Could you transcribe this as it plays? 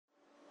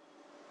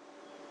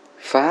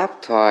Pháp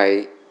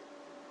thoại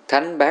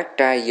Thánh Bát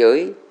Trai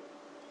Giới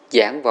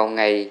giảng vào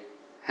ngày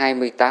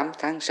 28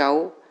 tháng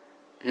 6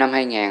 năm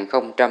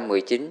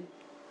 2019.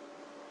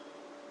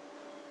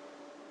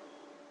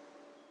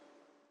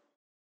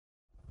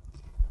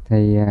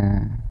 Thì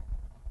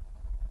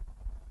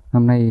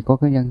hôm nay có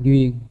cái nhân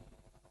duyên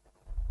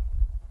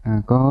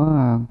có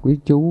quý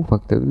chú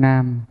Phật tử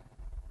Nam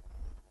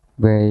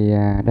về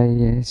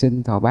đây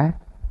xin thọ bát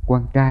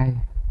quan trai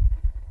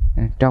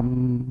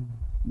trong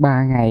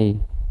 3 ngày.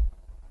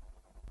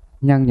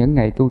 Nhân những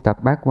ngày tu tập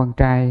bát quan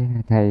trai,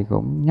 thầy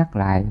cũng nhắc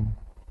lại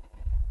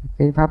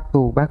cái pháp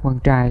tu bát quan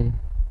trai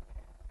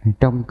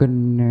trong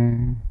kinh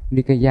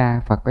Nikaya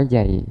Phật có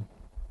dạy.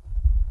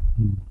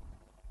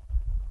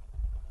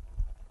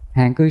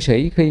 Hàng cư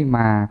sĩ khi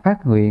mà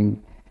phát nguyện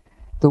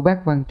tu bát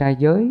quan trai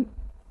giới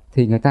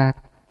thì người ta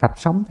tập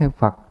sống theo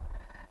Phật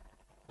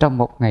trong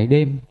một ngày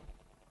đêm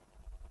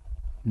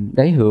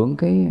để hưởng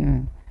cái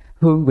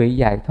hương vị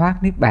giải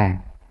thoát niết bàn.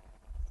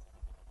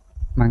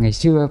 Mà ngày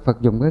xưa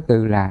Phật dùng cái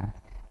từ là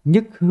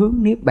nhất hướng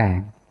niết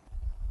bàn.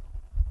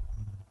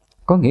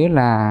 Có nghĩa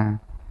là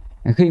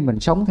khi mình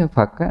sống theo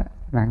Phật á,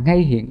 là ngay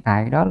hiện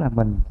tại đó là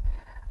mình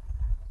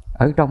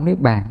ở trong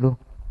niết bàn luôn.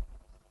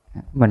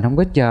 Mình không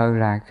có chờ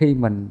là khi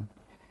mình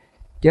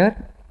chết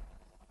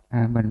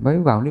mình mới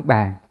vào niết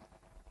bàn.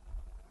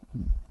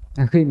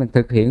 Khi mình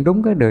thực hiện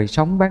đúng cái đời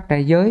sống bát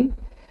trai giới,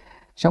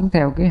 sống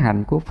theo cái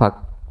hạnh của Phật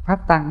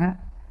Pháp Tăng á,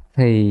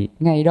 thì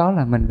ngay đó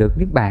là mình được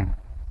niết bàn.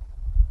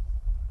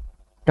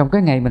 Trong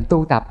cái ngày mình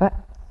tu tập á,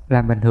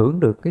 là mình hưởng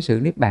được cái sự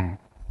niết bàn.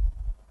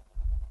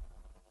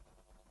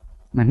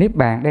 Mà niết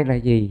bàn đây là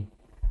gì?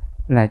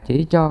 Là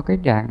chỉ cho cái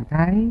trạng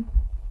thái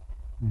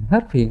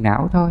hết phiền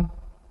não thôi.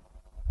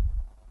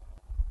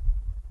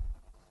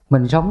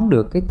 Mình sống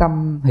được cái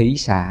tâm hỷ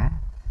xả,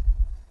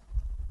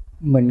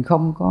 mình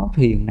không có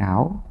phiền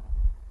não,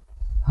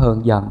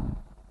 hờn giận,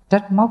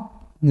 trách móc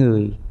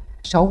người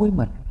xấu với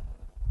mình.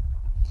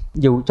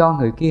 Dù cho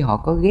người kia họ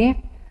có ghét,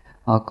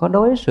 họ có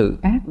đối xử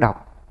ác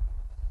độc,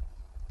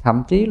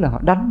 thậm chí là họ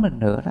đánh mình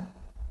nữa đó,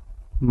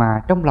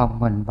 mà trong lòng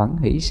mình vẫn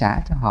hỷ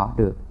xả cho họ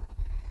được.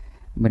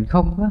 Mình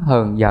không có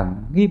hờn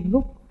giận, nghiêm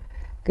túc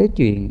cái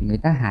chuyện người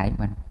ta hại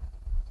mình.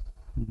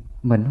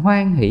 Mình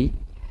hoan hỷ,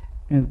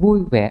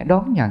 vui vẻ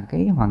đón nhận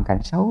cái hoàn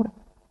cảnh xấu đó.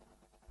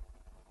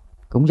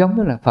 Cũng giống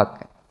như là Phật.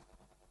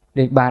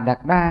 Thì Bà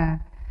Đạt Đa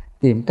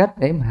tìm cách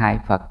để mà hại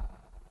Phật,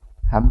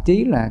 thậm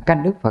chí là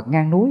canh Đức Phật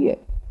ngang núi ấy,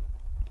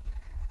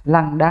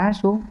 lăn đá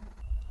xuống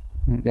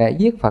để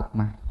giết Phật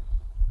mà.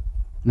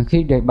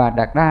 Khi Đề Bà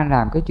Đạt Đa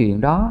làm cái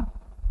chuyện đó,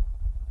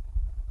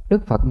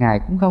 Đức Phật Ngài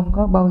cũng không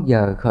có bao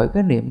giờ khởi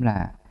cái niệm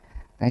là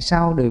tại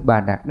sao Đề Bà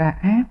Đạt Đa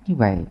ác như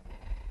vậy,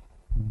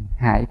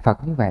 hại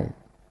Phật như vậy.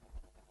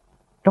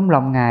 Trong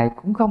lòng Ngài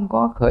cũng không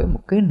có khởi một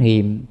cái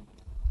niệm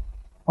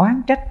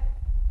oán trách,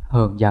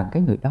 hờn giận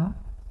cái người đó.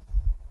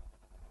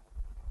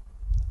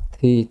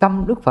 Thì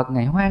tâm Đức Phật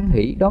Ngài hoan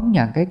hỷ đón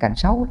nhận cái cảnh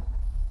xấu đó.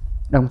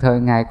 Đồng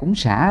thời Ngài cũng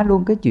xả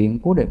luôn cái chuyện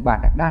của Đề Bà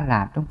Đạt Đa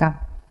làm trong tâm.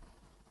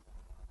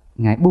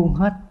 Ngài buông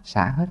hết,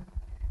 xả hết.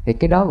 Thì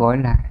cái đó gọi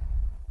là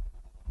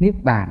niết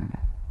bàn.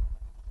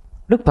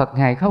 Đức Phật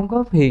Ngài không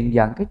có phiền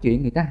giận cái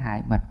chuyện người ta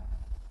hại mình,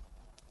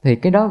 thì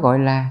cái đó gọi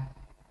là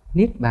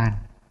niết bàn.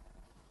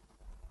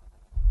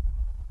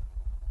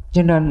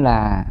 Cho nên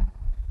là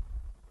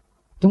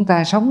chúng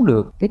ta sống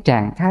được cái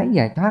trạng thái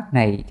giải thoát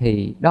này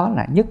thì đó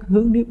là nhất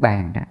hướng niết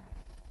bàn đó.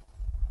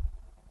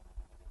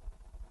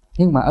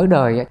 Nhưng mà ở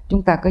đời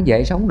chúng ta có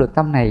dễ sống được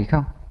tâm này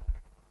không?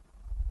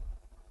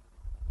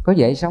 Có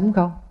dễ sống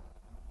không?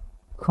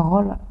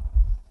 Khó lắm.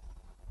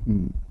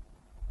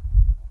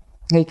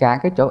 Ngay cả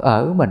cái chỗ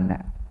ở của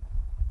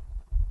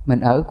mình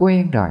ở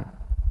quen rồi,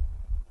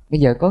 bây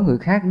giờ có người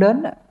khác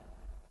đến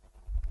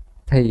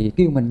thì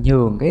kêu mình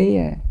nhường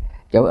cái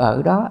chỗ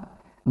ở đó,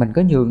 mình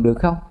có nhường được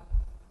không?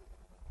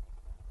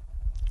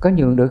 Có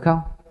nhường được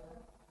không?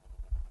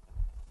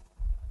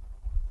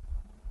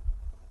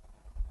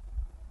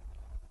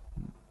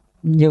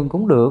 Nhường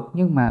cũng được,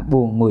 nhưng mà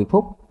buồn 10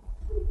 phút.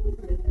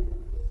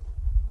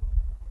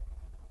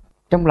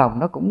 Trong lòng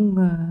nó cũng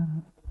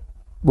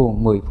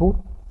buồn 10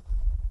 phút.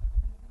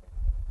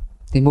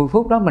 Thì 10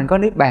 phút đó mình có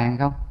niết bàn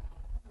không?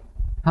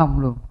 Không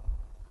luôn.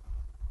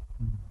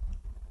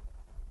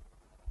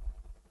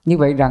 Như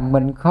vậy rằng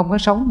mình không có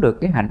sống được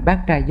cái hạnh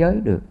bát trai giới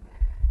được.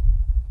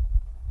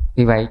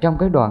 Vì vậy trong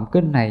cái đoạn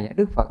kinh này,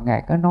 Đức Phật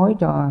Ngài có nói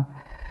cho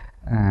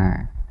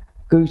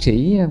cư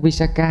sĩ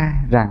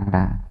Visakha rằng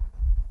là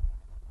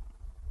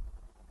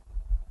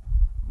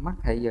mắt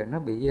thầy giờ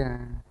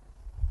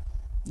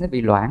nó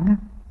bị loãng á,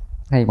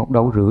 thầy 1,5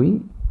 độ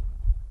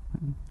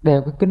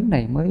đeo cái kính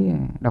này mới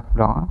đọc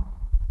rõ.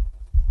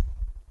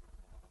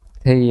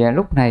 Thì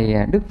lúc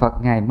này Đức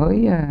Phật Ngài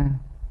mới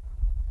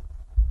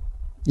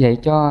dạy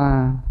cho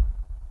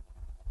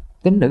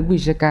tín nữ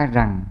Visakha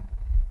rằng: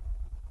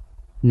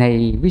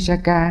 này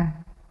Visakha,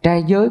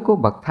 trai giới của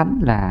bậc thánh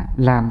là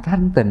làm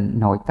thanh tịnh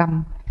nội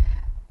tâm,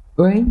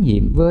 uế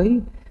nhiệm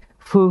với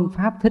phương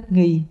pháp thích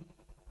nghi.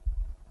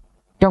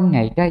 Trong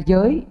ngày trai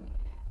giới,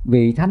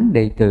 vị thánh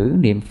đệ tử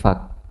niệm Phật,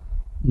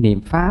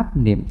 niệm Pháp,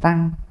 niệm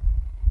Tăng,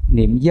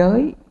 niệm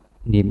giới,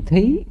 niệm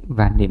thí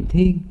và niệm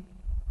thiên.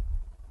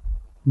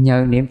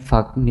 Nhờ niệm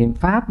Phật, niệm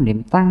Pháp,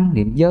 niệm Tăng,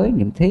 niệm giới,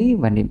 niệm thí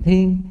và niệm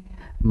thiên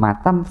mà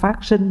tâm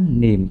phát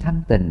sinh niềm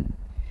thanh tịnh,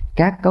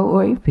 các cấu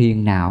uế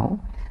phiền não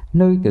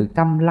nơi tự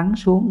tâm lắng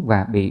xuống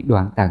và bị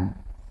đoạn tận.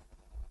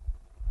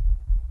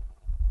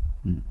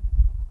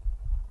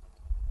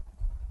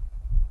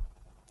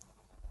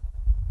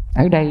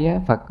 Ở đây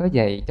Phật có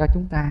dạy cho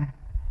chúng ta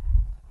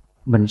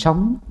mình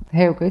sống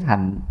theo cái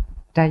hạnh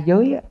trai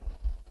giới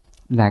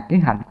là cái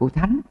hạnh của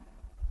thánh.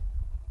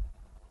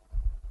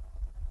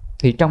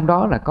 Thì trong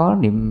đó là có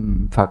niệm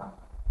Phật.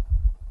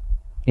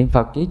 Niệm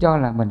Phật chỉ cho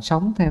là mình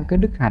sống theo cái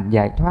đức hạnh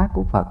giải thoát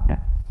của Phật đó.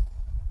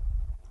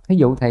 Ví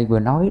dụ thầy vừa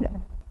nói đó,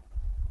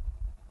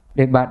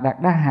 Đề Bà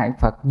Đạt Đa hại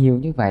Phật nhiều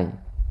như vậy,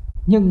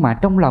 nhưng mà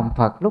trong lòng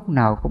Phật lúc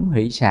nào cũng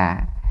hỷ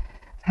xả,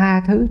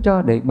 tha thứ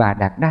cho Đề Bà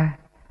Đạt Đa,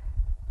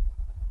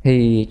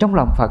 thì trong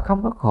lòng Phật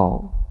không có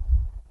khổ.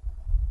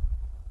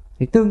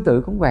 Thì tương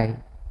tự cũng vậy,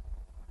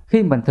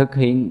 khi mình thực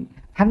hiện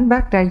Thánh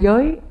Bát Trai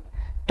Giới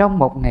trong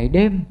một ngày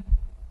đêm,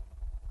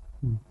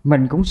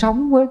 mình cũng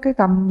sống với cái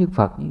tâm như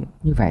Phật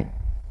như vậy.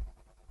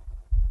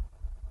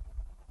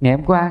 Ngày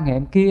hôm qua, ngày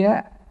hôm kia,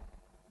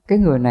 cái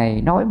người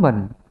này nói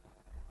mình,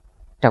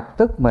 chọc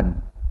tức mình,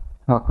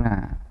 hoặc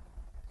là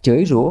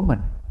chửi rủa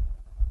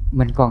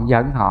mình còn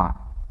giận họ.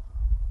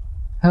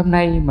 Hôm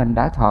nay mình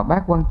đã thọ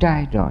bát quan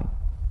trai rồi,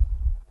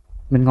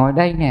 mình ngồi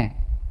đây nè,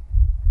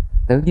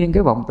 tự nhiên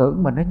cái vọng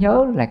tưởng mình nó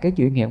nhớ là cái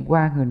chuyện ngày hôm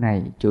qua người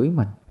này chửi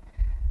mình,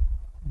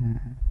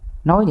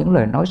 nói những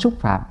lời nói xúc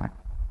phạm mình,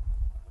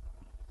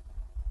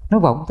 nó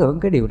vọng tưởng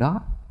cái điều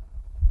đó.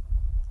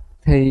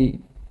 Thì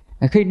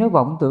khi nó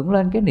vọng tưởng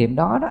lên cái niệm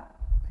đó đó,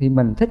 thì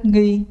mình thích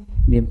nghi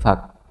niệm Phật.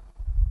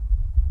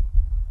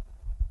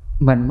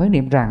 Mình mới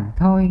niệm rằng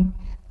thôi,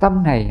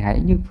 tâm này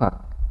hãy như Phật.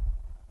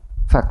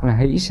 Phật là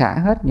hỷ xả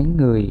hết những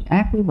người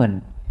ác với mình,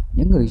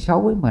 những người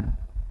xấu với mình.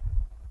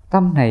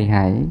 Tâm này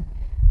hãy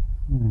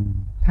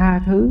tha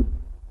thứ,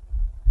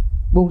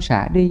 buông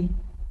xả đi,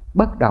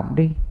 bất động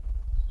đi.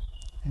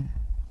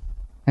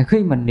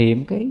 Khi mình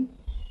niệm cái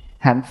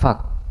hạnh Phật,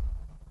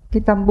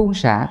 cái tâm buông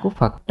xả của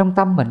Phật trong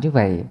tâm mình như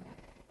vậy,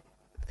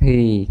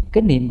 thì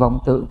cái niệm vọng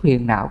tưởng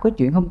phiền não, cái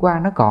chuyện hôm qua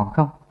nó còn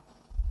không?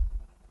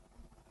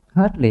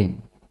 Hết liền.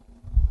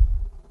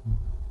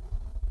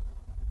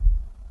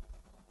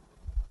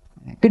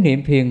 Cái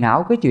niệm phiền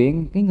não, cái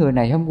chuyện cái người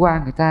này hôm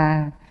qua người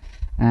ta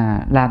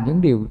làm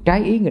những điều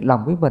trái ý nghịch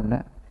lòng với mình đó,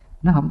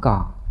 nó không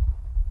còn.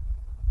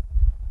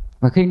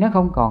 Và khi nó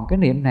không còn cái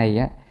niệm này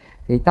á,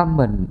 thì tâm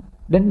mình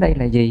đến đây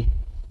là gì?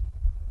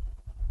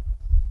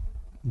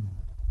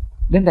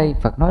 Đến đây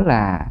Phật nói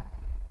là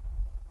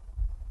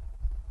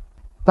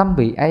tâm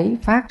vị ấy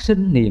phát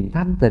sinh niềm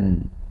thanh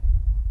tịnh,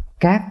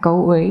 các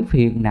cấu uế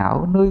phiền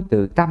não nơi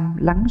tự tâm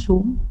lắng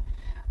xuống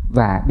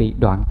và bị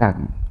đoạn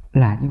tận,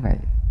 là như vậy.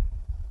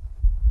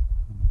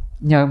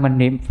 Nhờ mình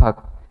niệm Phật,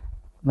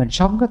 mình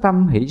sống cái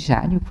tâm hỷ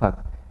xả như Phật,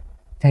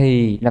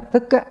 thì lập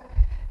tức á,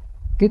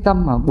 cái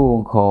tâm mà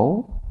buồn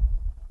khổ,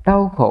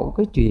 đau khổ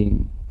cái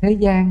chuyện thế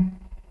gian,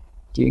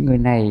 chuyện người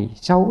này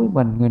xấu với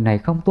mình, người này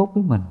không tốt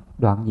với mình,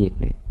 đoạn diệt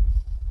liền.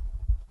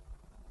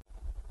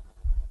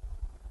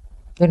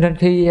 Cho nên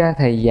khi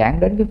thầy giảng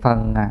đến cái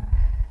phần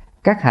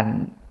các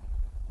hạnh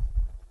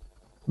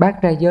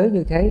bát trai giới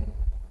như thế,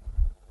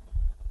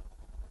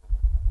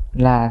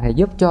 là thầy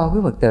giúp cho quý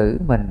Phật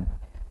tử mình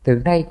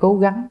từ nay cố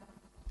gắng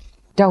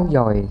trau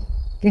dồi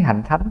cái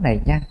hạnh thánh này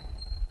nha.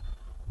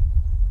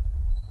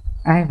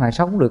 Ai mà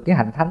sống được cái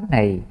hạnh thánh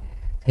này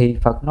thì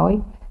Phật nói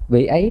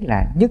vị ấy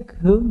là nhất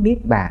hướng niết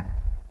bàn.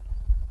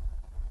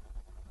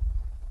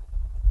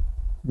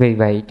 Vì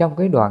vậy trong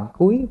cái đoạn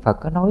cuối Phật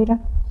có nói đó: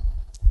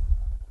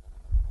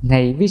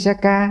 này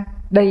Visakha,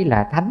 đây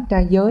là thánh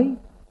trai giới.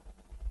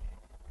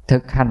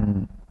 Thực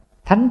hành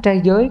thánh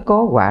trai giới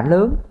có quả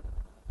lớn,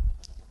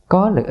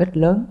 có lợi ích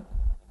lớn,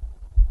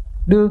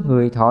 đưa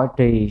người thọ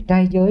trì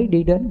trai giới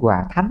đi đến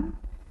quả thánh.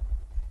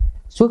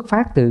 Xuất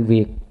phát từ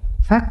việc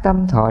phát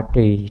tâm thọ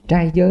trì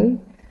trai giới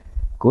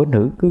của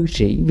nữ cư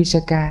sĩ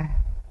Visakha,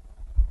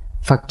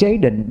 Phật chế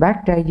định bát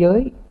trai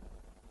giới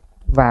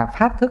và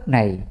pháp thức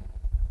này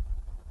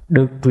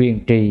được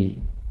truyền trì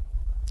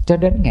cho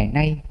đến ngày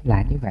nay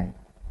là như vậy.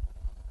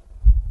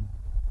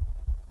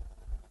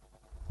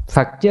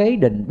 Phật chế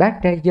định bát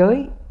trai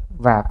giới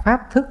và pháp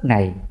thức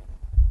này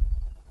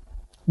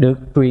được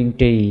truyền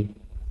trì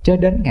cho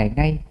đến ngày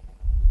nay.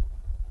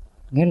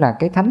 Nghĩa là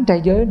cái thánh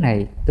trai giới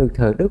này từ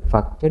thời Đức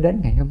Phật cho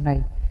đến ngày hôm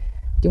nay,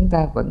 chúng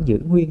ta vẫn giữ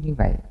nguyên như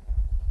vậy,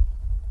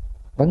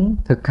 vẫn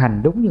thực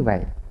hành đúng như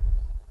vậy.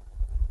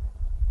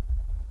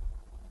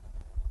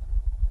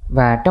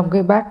 Và trong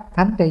cái bát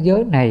thánh trai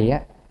giới này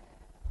á,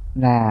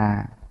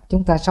 là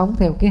chúng ta sống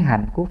theo cái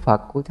hạnh của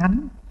Phật, của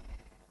Thánh.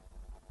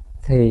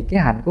 Thì cái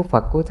hạnh của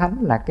Phật, của Thánh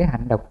là cái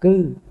hạnh độc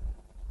cư,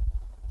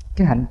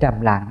 cái hạnh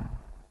trầm lặng,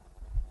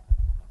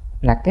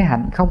 là cái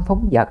hạnh không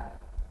phóng dật.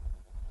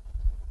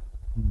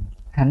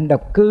 Hạnh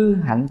độc cư,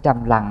 hạnh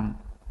trầm lặng,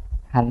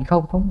 hạnh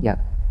không phóng dật.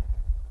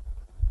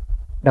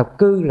 Độc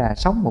cư là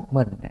sống một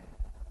mình.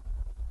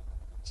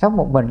 Sống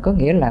một mình có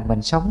nghĩa là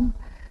mình sống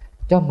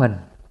cho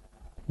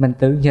mình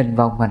tự nhìn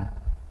vào mình,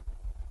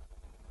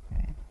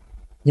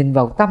 nhìn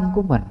vào tâm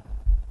của mình.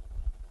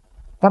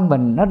 Tâm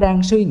mình nó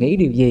đang suy nghĩ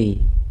điều gì,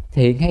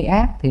 thiện hay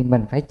ác, thì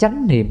mình phải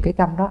chánh niệm cái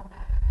tâm đó.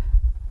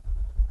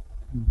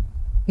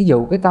 Ví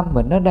dụ cái tâm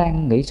mình nó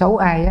đang nghĩ xấu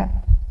ai á,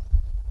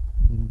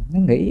 nó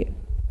nghĩ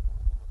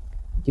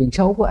chuyện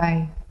xấu của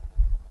ai,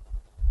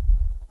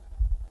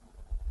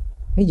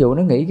 ví dụ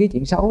nó nghĩ cái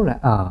chuyện xấu là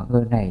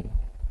người này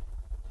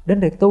đến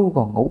đây tu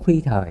còn ngủ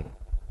phi thời,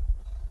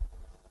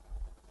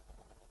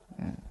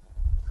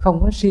 không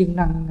có siêng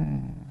năng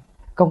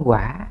công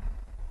quả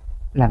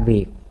làm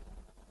việc,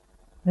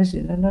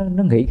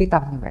 nó nghĩ cái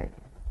tâm như vậy.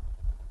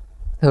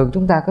 Thường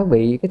chúng ta có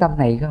bị cái tâm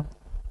này không?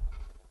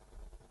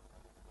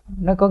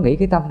 Nó có nghĩ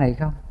cái tâm này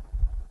không?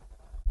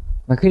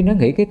 Mà khi nó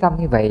nghĩ cái tâm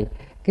như vậy,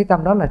 cái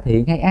tâm đó là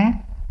thiện hay ác?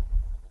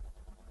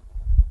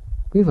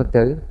 Quý Phật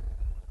tử,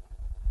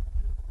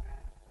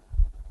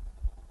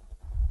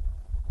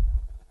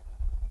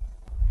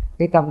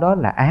 cái tâm đó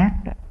là ác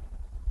đó.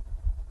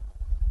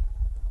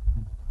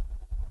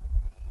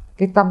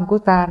 Cái tâm của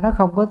ta nó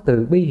không có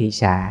từ bi hỷ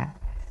xả,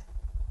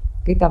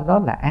 cái tâm đó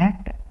là ác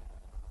đó.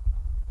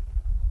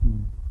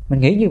 Mình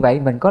nghĩ như vậy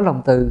mình có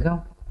lòng từ không?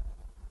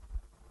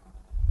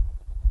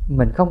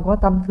 Mình không có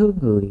tâm thương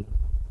người.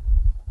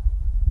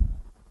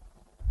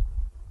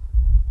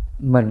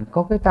 Mình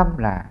có cái tâm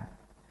là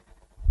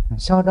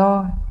so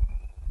đo.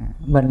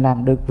 Mình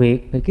làm được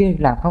việc, người kia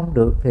làm không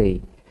được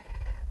thì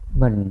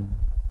mình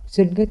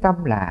xin cái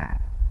tâm là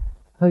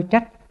hơi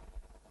trách.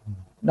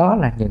 Đó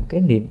là những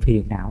cái niệm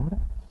phiền não đó.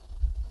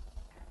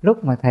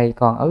 Lúc mà thầy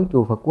còn ở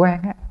chùa Phật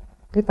Quang á,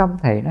 cái tâm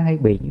thầy nó hay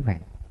bị như vậy.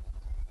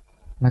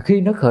 Mà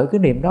khi nó khởi cái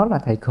niệm đó là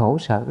thầy khổ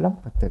sở lắm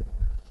Phật tử.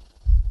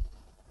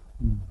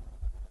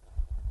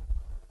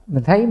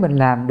 Mình thấy mình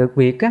làm được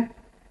việc á,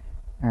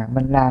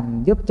 mình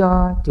làm giúp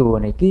cho chùa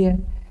này kia,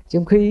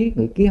 trong khi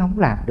người kia không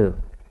làm được,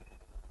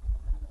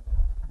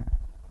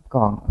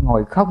 còn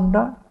ngồi không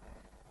đó,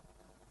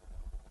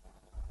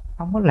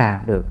 không có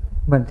làm được,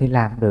 mình thì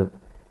làm được,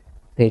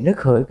 thì nó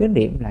khởi cái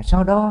niệm là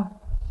so đo,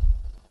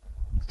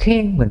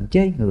 khen mình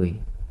chê người.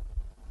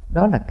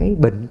 Đó là cái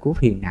bệnh của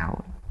phiền não.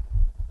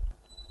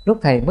 Lúc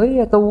thầy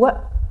mới tu á,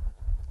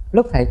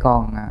 lúc thầy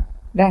còn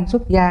đang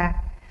xuất gia,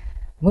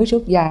 mới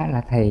xuất gia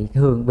là thầy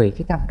thường bị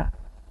cái tâm đó.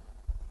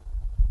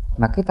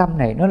 Mà cái tâm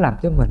này nó làm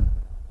cho mình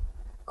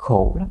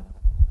khổ lắm.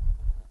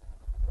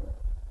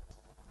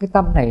 Cái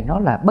tâm này nó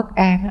là bất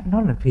an á,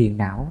 nó là phiền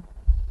não.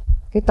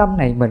 Cái tâm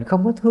này mình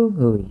không có thương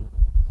người.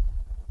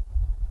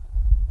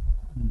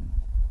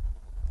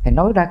 Thầy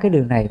nói ra cái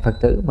điều này, Phật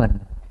tử mình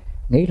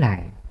nghĩ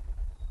lại,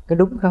 có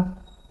đúng không?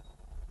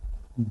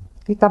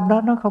 Cái tâm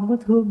đó nó không có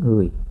thương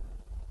người.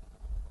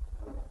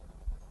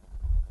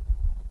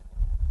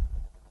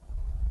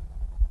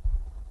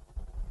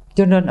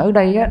 Cho nên ở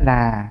đây á,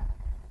 là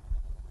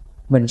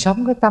mình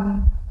sống cái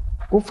tâm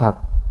của Phật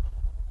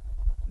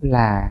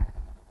là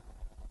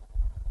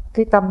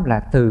cái tâm là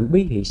từ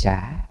bi hỷ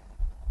xả.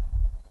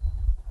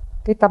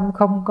 Cái tâm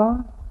không có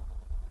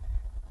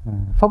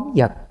phóng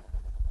dật,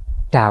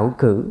 trạo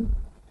cử,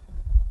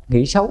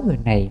 nghĩ xấu người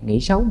này, nghĩ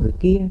xấu người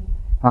kia,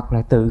 hoặc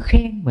là tự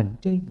khen mình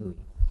chê người.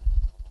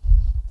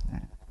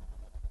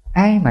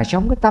 Ai mà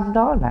sống cái tâm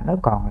đó là nó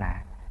còn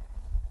là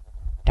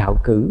trạo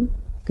cử,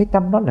 cái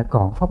tâm đó là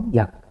còn phóng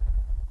dật,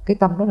 cái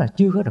tâm đó là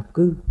chưa có độc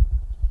cư.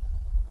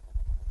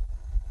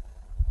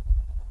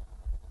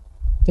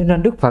 Cho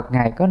nên Đức Phật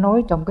Ngài có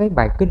nói trong cái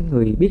bài kinh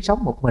người biết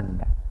sống một mình.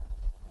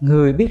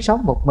 Người biết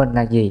sống một mình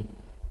là gì?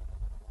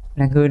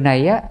 Là người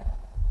này á,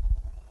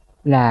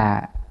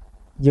 là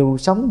dù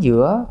sống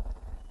giữa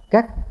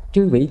các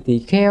chư vị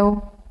tỳ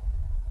kheo,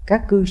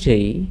 các cư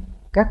sĩ,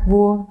 các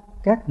vua,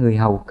 các người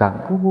hầu cận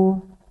của vua,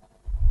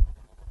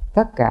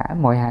 tất cả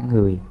mọi hạng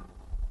người,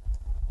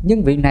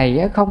 nhưng vị này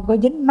á, không có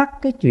dính mắc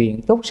cái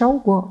chuyện tốt xấu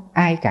của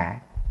ai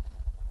cả.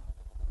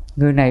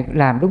 Người này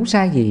làm đúng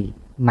sai gì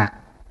mặc,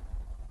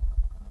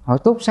 họ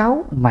tốt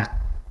xấu mặc,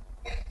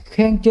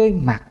 khen chê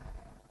mặc,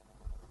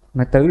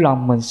 mà tự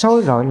lòng mình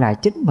soi rọi lại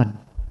chính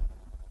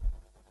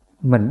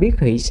mình biết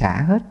hỷ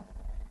xả hết,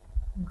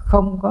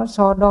 không có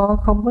so đo,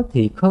 không có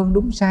thiệt hơn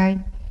đúng sai,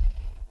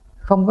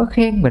 không có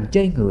khen mình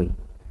chê người,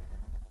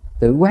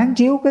 tự quán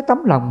chiếu cái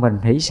tấm lòng mình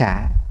hỷ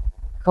xả,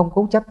 không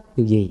cố chấp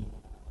điều gì.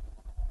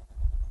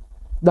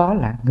 Đó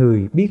là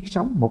người biết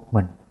sống một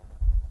mình.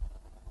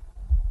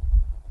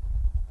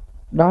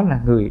 Đó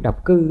là người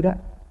độc cư đó.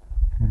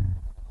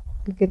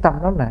 Cái tâm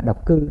đó là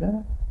độc cư đó,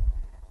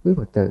 quý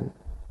Phật tử.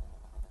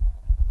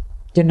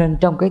 Cho nên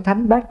trong cái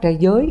Thánh Bát Trai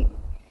Giới,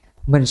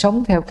 mình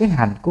sống theo cái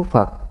hạnh của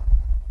Phật,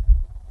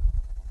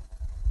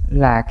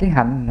 là cái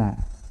hạnh là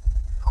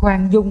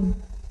khoan dung,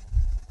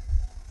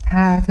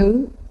 tha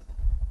thứ,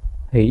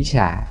 hỷ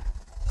xả.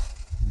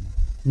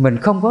 Mình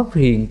không có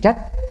phiền trách,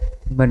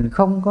 mình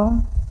không có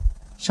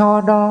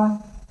so đo,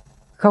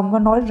 không có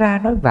nói ra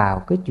nói vào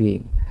cái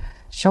chuyện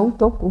xấu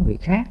tốt của người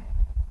khác.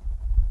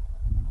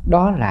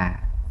 Đó là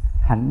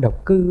hạnh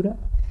độc cư đó.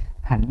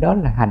 Hạnh đó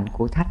là hạnh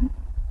của Thánh.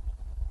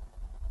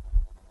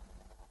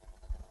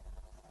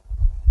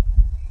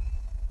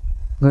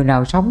 Người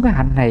nào sống cái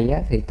hạnh này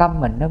á, thì tâm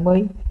mình nó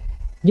mới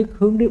nhất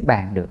hướng niết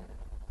bàn được.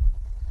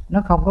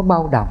 Nó không có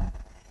bao đồng.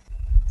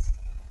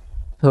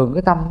 Thường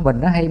cái tâm mình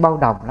nó hay bao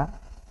đồng lắm,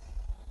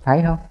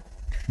 phải không?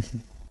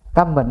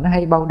 Tâm mình nó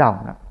hay bao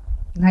đồng lắm,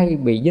 nó hay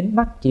bị dính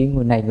mắc chuyện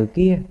người này người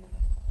kia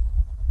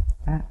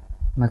đó.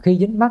 Mà khi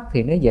dính mắc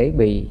thì nó dễ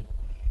bị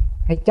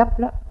hay chấp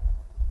lắm.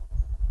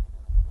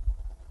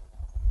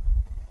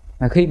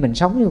 Mà khi mình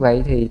sống như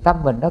vậy thì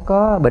tâm mình nó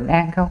có bình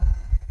an không?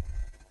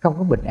 Không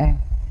có bình an.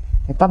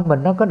 Tâm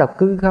mình nó có độc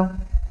cư không?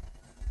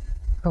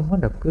 Không có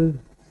độc cư.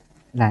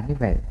 Là như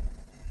vậy.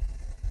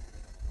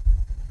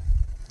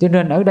 Cho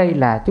nên ở đây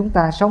là chúng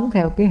ta sống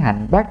theo cái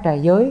hạnh bát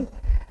trai giới,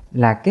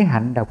 là cái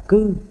hạnh độc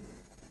cư,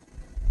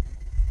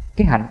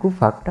 cái hạnh của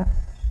Phật đó.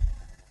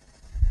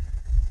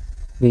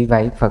 Vì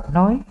vậy Phật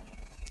nói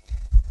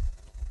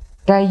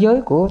trai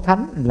giới của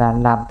Thánh là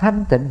làm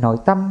thanh tịnh nội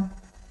tâm,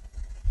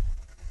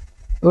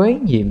 uế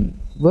nhiệm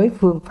với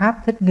phương pháp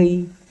thích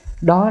nghi.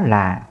 Đó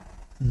là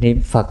niệm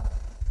Phật,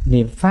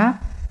 niệm Pháp,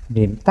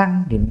 niệm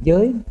Tăng, niệm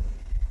giới,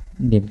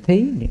 niệm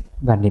Thí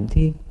và niệm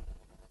Thiên.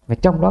 Và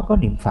trong đó có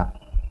niệm Phật.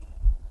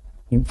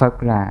 Niệm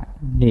Phật là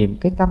niệm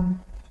cái tâm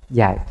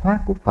giải thoát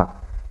của Phật,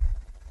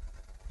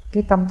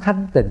 cái tâm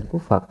thanh tịnh của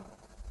Phật,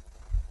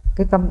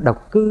 cái tâm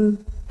độc cư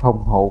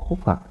phòng hộ của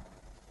Phật.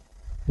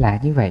 Là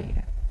như vậy.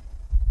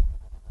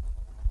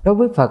 Đối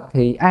với Phật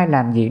thì ai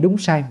làm gì đúng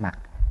sai mặc.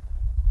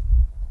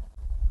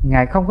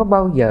 Ngài không có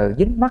bao giờ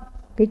dính mắc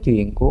cái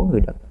chuyện của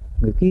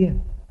người kia.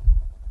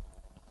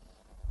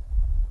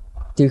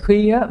 Trừ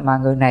khi á, mà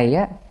người này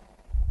á,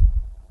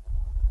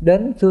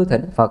 đến thưa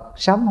thỉnh Phật,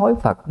 sám hối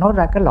Phật, nói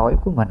ra cái lỗi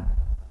của mình,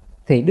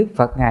 thì Đức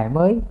Phật Ngài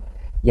mới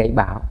dạy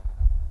bảo.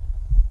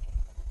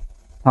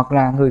 Hoặc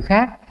là người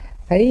khác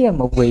thấy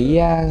một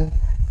vị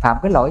phạm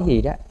cái lỗi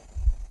gì đó,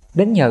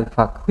 đến nhờ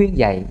Phật khuyên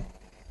dạy,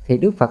 thì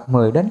Đức Phật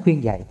mời đến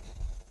khuyên dạy.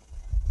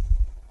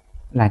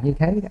 Là như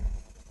thế đó.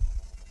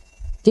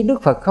 Chứ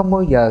Đức Phật không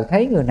bao giờ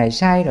thấy người này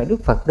sai rồi Đức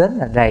Phật đến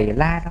là rầy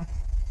la đâu.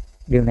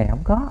 Điều này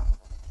không có.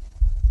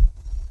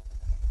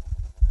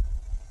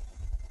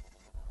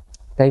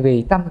 Tại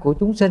vì tâm của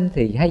chúng sinh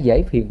thì hay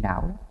dễ phiền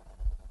não.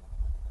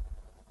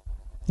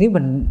 Nếu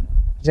mình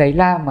rầy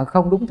la mà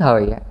không đúng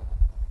thời,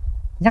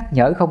 nhắc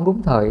nhở không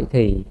đúng thời,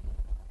 thì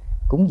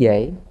cũng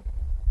dễ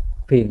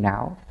phiền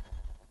não.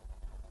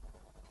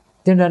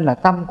 Cho nên là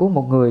tâm của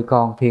một người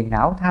còn phiền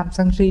não tham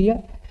sân si á,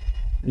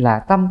 là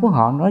tâm của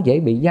họ nó dễ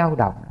bị dao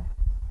động.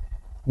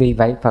 Vì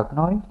vậy Phật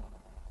nói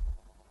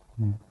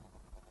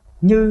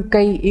như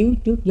cây yếu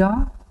trước gió.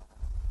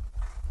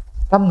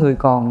 Tâm người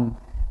còn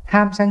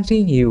tham sân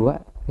si nhiều á,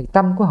 thì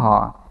tâm của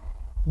họ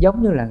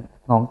giống như là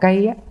ngọn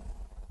cây á,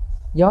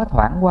 gió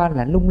thoảng qua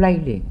là lung lay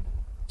liền,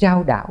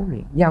 chao đảo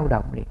liền, dao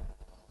động liền.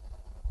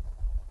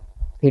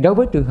 Thì đối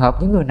với trường hợp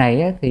những người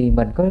này á, thì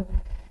mình có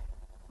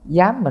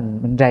dám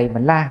mình rầy,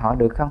 mình la họ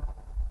được không?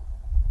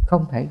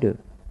 Không thể được.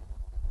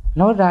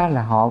 Nói ra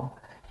là họ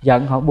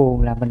giận, họ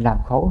buồn là mình làm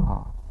khổ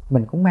họ,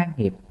 mình cũng mang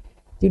nghiệp,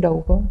 chứ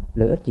đâu có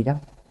lợi ích gì đâu.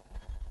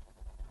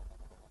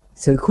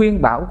 Sự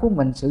khuyên bảo của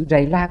mình, sự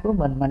rầy la của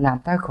mình mà làm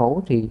ta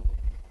khổ thì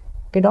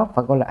cái đó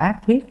Phật gọi là ác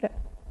thuyết đó.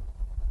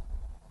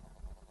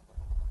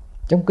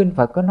 Trong kinh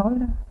Phật có nói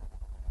đó,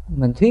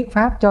 mình thuyết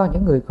pháp cho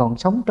những người còn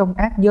sống trong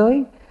ác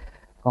giới,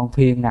 còn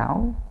phiền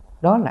não,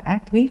 đó là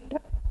ác thuyết đó.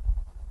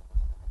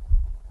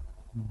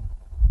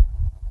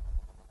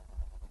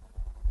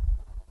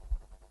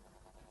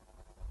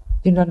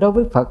 Cho nên đối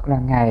với Phật là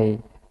Ngài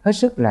hết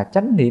sức là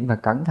chánh niệm và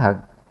cẩn thận.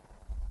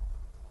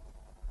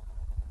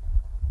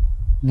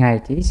 Ngài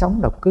chỉ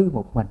sống độc cư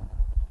một mình,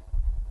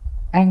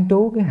 an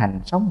trú cái hành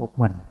sống một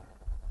mình,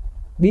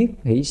 biết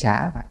hỷ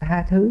xả và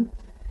tha thứ,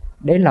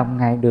 để lòng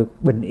Ngài được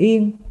bình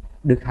yên,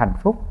 được hạnh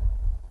phúc.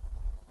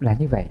 Là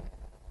như vậy.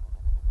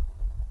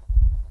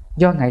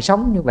 Do Ngài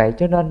sống như vậy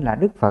cho nên là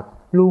Đức Phật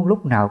luôn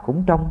lúc nào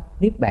cũng trong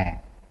niết bàn.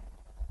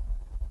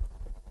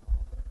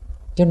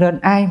 Cho nên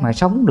ai mà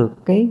sống được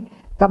cái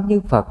tâm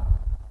như Phật,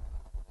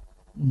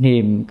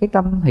 niệm cái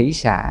tâm hỷ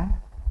xả,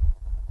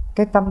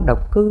 cái tâm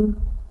độc cư,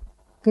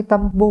 cái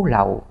tâm vô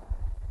lậu,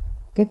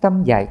 cái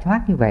tâm giải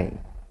thoát như vậy,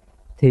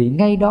 thì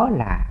ngay đó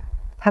là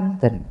thanh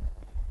tịnh.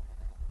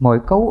 Mọi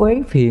cấu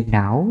uế phiền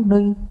não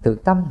nơi tự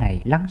tâm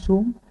này lắng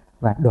xuống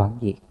và đoạn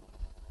diệt.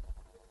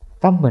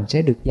 Tâm mình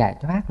sẽ được giải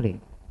thoát liền.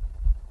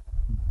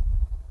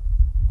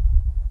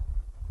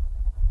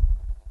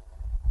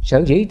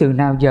 Sở dĩ từ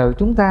nào giờ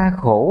chúng ta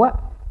khổ á,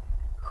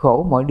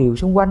 khổ mọi điều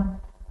xung quanh,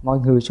 mọi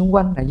người xung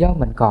quanh, là do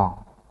mình còn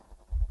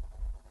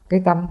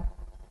cái tâm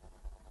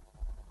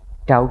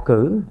trạo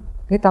cử,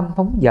 cái tâm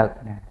phóng dật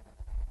nè,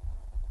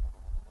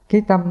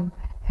 cái tâm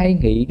hay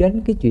nghĩ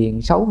đến cái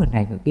chuyện xấu người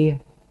này người kia.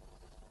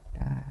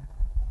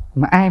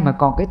 Mà ai mà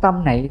còn cái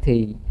tâm này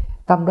thì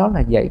tâm đó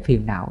là dễ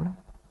phiền não lắm.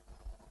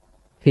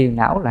 Phiền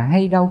não là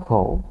hay đau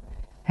khổ,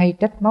 hay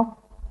trách móc,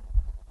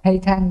 hay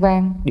than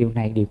vang điều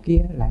này điều kia,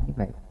 là như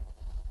vậy.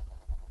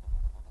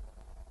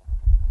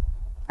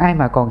 Ai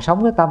mà còn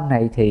sống cái tâm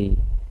này thì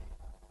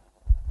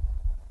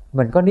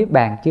mình có niết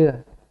bàn chưa?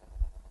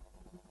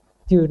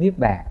 Chưa niết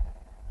bàn.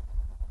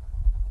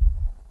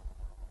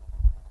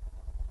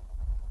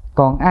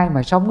 Còn ai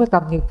mà sống cái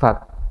tâm như Phật,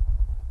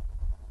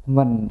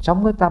 mình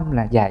sống cái tâm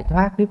là giải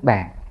thoát niết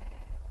bàn,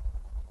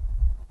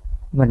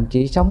 mình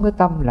chỉ sống cái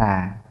tâm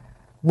là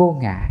vô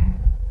ngã,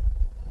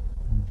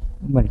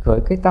 mình khởi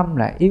cái tâm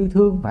là yêu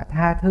thương và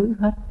tha thứ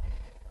hết,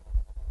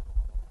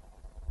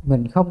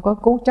 mình không có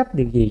cố chấp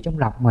điều gì trong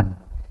lòng mình,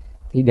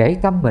 thì để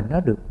tâm mình nó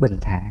được bình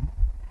thản,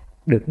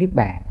 được niết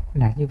bàn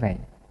là như vậy.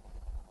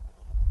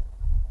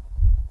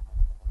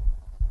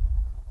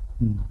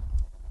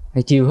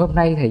 Thì chiều hôm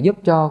nay thầy giúp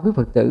cho quý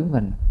Phật tử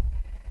mình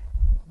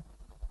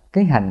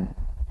cái hạnh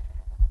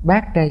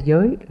Bát Trai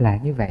Giới là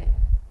như vậy.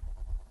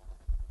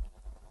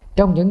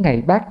 Trong những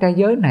ngày Bát Trai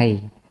Giới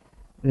này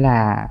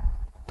là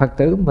Phật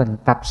tử mình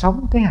tập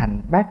sống cái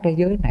hạnh Bát Trai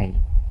Giới này.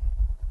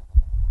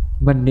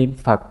 Mình niệm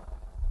Phật,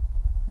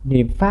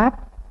 niệm Pháp,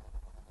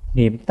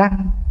 niệm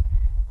Tăng,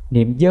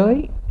 niệm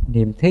Giới,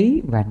 niệm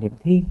Thí và niệm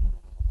Thiên.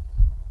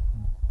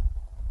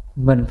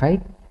 Mình phải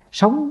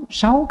sống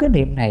 6 cái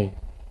niệm này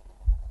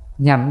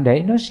nhằm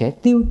để nó sẽ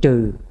tiêu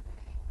trừ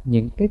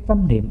những cái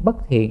tâm niệm bất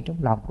thiện trong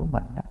lòng của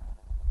mình đó.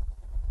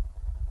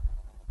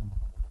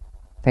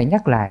 Thầy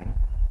nhắc lại,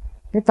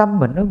 cái tâm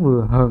mình nó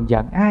vừa hờn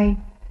giận ai,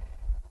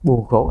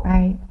 buồn khổ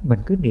ai,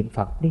 mình cứ niệm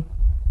Phật đi.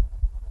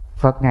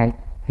 Phật Ngài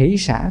hỷ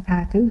xả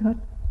tha thứ hết,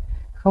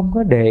 không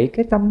có để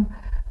cái tâm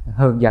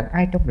hờn giận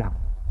ai trong lòng,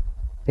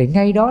 thì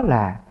ngay đó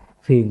là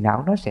phiền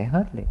não nó sẽ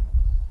hết liền.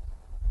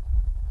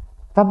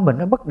 Tâm mình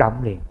nó bất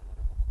động liền,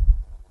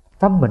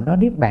 tâm mình nó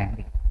niết bàn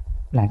liền,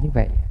 là như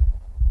vậy.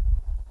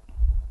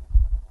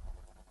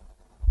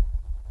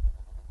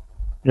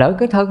 Lỡ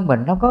cái thân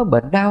mình nó có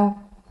bệnh đau,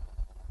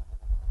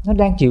 nó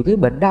đang chịu cái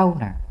bệnh đau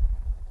nè,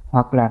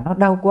 hoặc là nó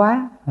đau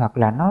quá, hoặc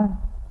là nó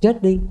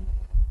chết đi,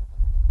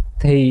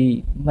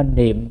 thì mình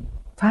niệm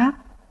Pháp.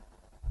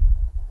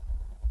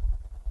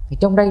 Thì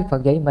trong đây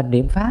Phật dạy mình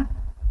niệm Pháp.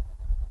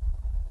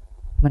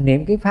 Mình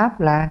niệm cái Pháp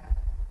là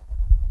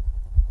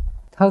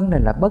thân này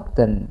là bất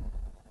tịnh,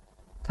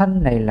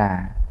 thân này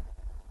là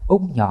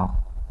ung nhọt,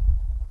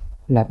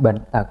 là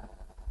bệnh tật,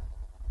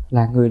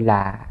 là người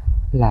lạ,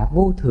 là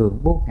vô thường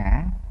vô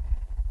ngã.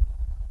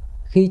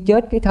 Khi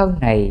chết cái thân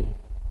này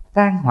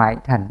tan hoại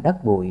thành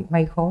đất bụi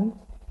mây khói.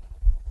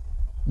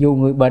 Dù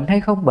người bệnh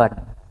hay không bệnh,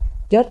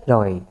 chết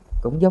rồi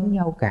cũng giống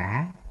nhau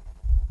cả.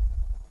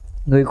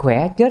 Người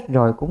khỏe chết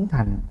rồi cũng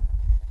thành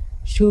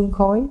sương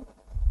khói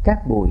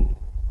cát bụi,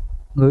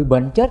 người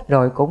bệnh chết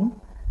rồi cũng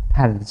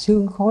thành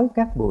sương khói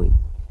cát bụi.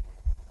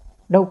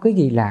 Đâu cái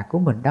gì là của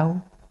mình đâu.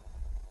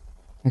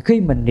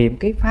 Khi mình niệm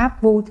cái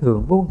Pháp vô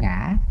thường vô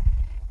ngã,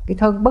 cái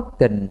thân bất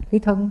tịnh, cái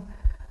thân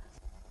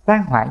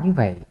tan hoại như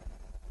vậy,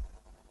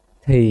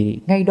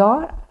 thì ngay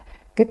đó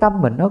cái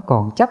tâm mình nó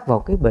còn chấp vào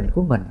cái bệnh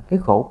của mình, cái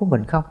khổ của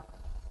mình không?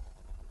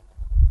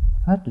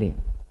 Hết liền.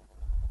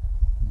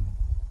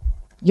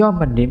 Do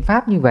mình niệm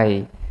Pháp như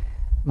vậy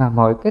mà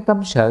mọi cái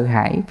tâm sợ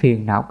hãi,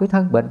 phiền não cái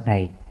thân bệnh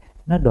này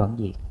nó đoạn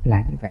diệt,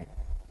 là như vậy.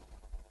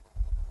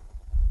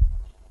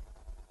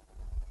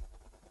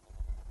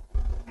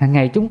 Hàng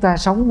ngày chúng ta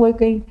sống với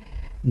cái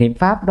niệm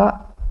Pháp đó.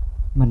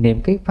 Mình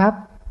niệm cái Pháp,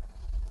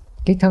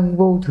 cái thân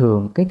vô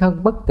thường, cái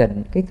thân bất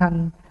tịnh, cái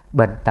thân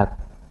bệnh tật,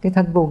 cái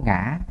thân vô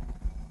ngã,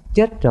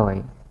 chết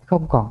rồi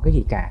không còn cái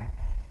gì cả.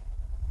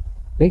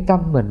 Để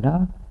tâm mình nó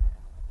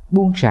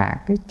buông xả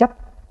cái chấp,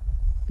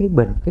 cái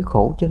bệnh, cái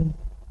khổ trên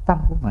tâm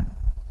của mình.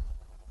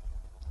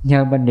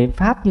 Nhờ mình niệm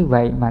Pháp như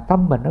vậy mà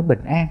tâm mình nó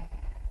bình an,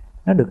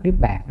 nó được niết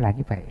bàn, là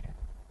như vậy.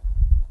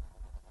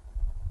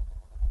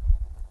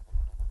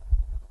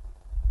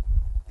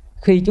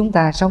 Khi chúng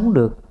ta sống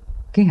được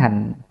cái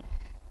hạnh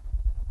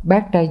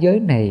Bát Trai Giới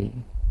này,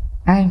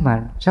 ai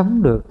mà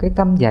sống được cái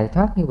tâm giải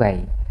thoát như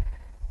vậy,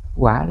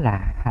 quả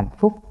là hạnh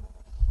phúc,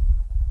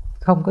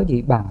 không có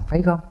gì bằng,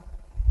 phải không?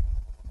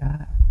 Đó.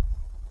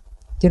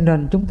 Cho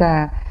nên chúng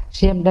ta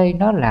xem đây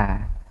nó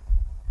là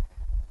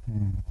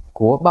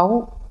của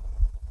báu,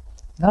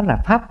 nó là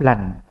pháp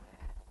lành,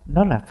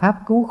 nó là pháp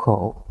cứu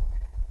khổ,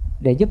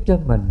 để giúp cho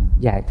mình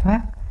giải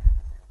thoát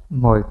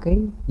mọi cái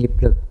nghiệp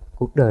lực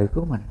cuộc đời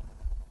của mình.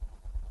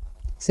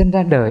 Sinh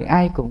ra đời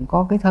ai cũng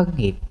có cái thân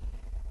nghiệp,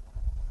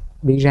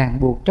 bị ràng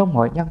buộc trong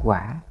mọi nhân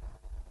quả.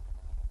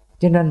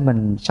 Cho nên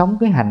mình sống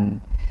cái hạnh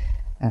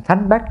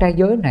Thánh Bát Trai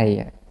Giới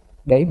này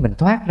để mình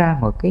thoát ra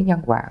một cái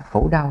nhân quả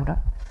khổ đau đó,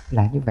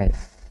 là như vậy.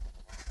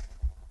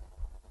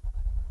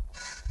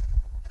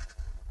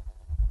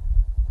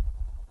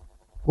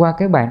 Qua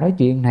cái bài nói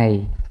chuyện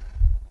này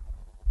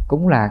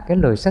cũng là cái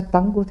lời sách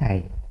tấn của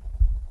thầy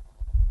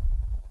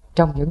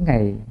trong những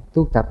ngày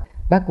tu tập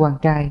Bát Quan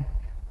Trai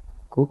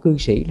của cư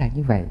sĩ, là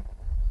như vậy.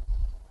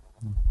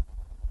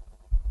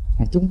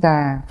 Chúng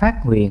ta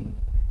phát nguyện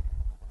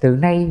từ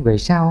nay về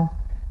sau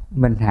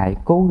mình hãy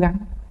cố gắng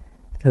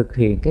thực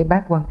hiện cái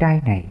Bát Quan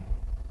Trai này.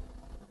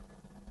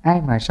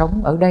 Ai mà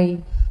sống ở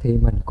đây thì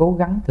mình cố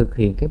gắng thực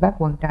hiện cái Bát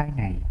Quan Trai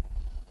này.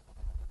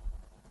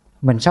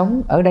 Mình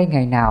sống ở đây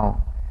ngày nào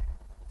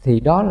thì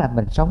đó là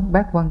mình sống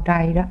Bát Quan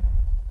Trai đó.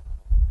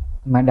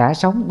 Mà đã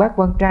sống Bát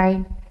Quan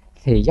Trai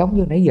thì giống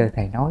như nãy giờ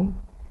thầy nói,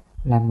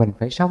 là mình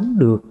phải sống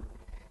được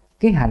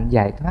cái hạnh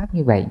giải thoát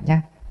như vậy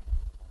nha.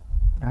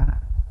 Đó.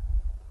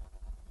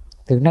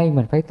 Từ nay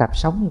mình phải tập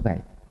sống như vậy.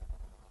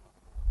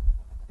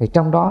 Thì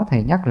trong đó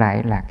thầy nhắc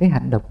lại là cái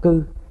hạnh độc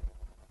cư,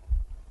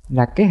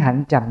 là cái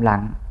hạnh trầm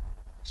lặng,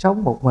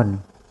 sống một mình.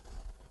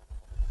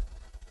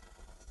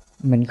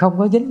 Mình không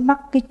có dính mắc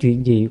cái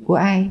chuyện gì của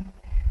ai,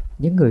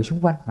 những người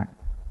xung quanh mình.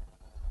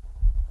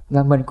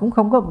 Và mình cũng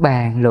không có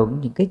bàn luận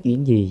những cái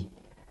chuyện gì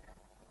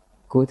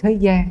của thế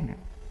gian,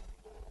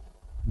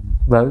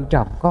 vợ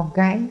chồng con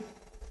cái.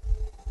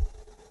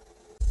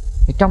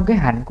 Thì trong cái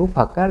hạnh của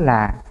Phật đó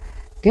là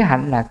cái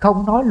hạnh là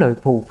không nói lời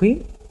phù phiếm.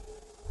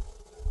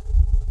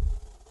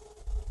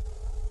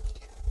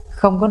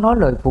 Không có nói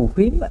lời phù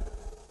phiếm.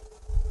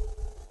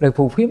 Lời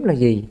phù phiếm là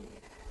gì?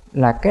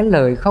 Là cái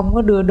lời không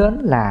có đưa đến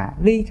là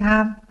ly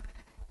tham,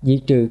 diệt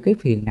trừ cái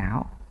phiền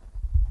não.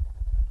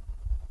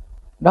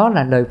 Đó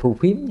là lời phù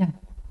phiếm nha.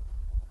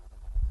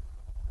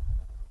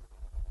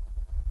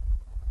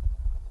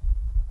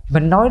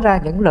 Mình nói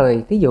ra những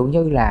lời ví dụ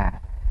như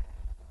là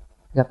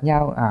gặp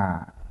nhau,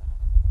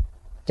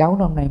 cháu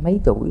năm nay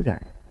mấy tuổi rồi,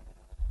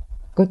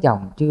 có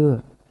chồng chưa,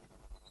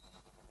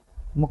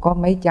 có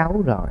mấy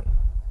cháu rồi,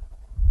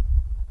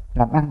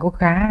 làm ăn có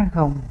khá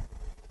không,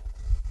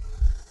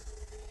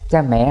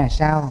 cha mẹ là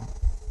sao.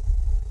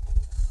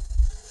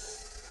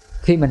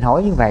 Khi mình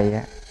hỏi như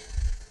vậy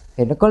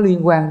thì nó có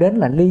liên quan đến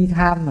là ly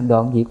tham, mình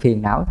đoạn diệt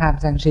phiền não tham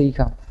sân si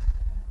không?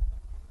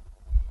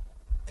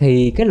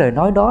 Thì cái lời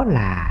nói đó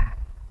là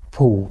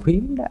phù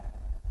phiếm đó.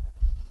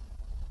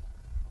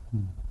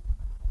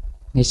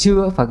 Ngày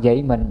xưa Phật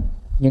dạy mình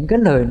những cái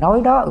lời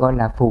nói đó gọi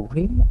là phù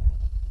phiếm đó.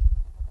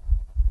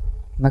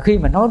 Mà khi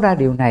mà nói ra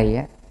điều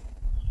này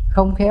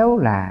không khéo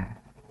là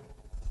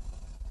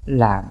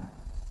làm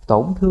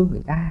tổn thương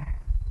người ta.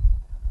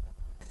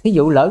 Ví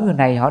dụ lỡ người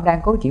này họ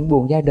đang có chuyện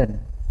buồn gia đình,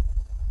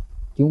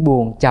 chuyện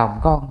buồn chồng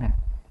con nè,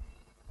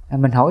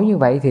 mình hỏi như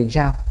vậy thì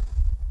sao?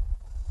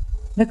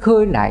 Nó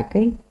khơi lại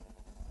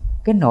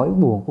cái nỗi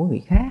buồn của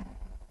người khác.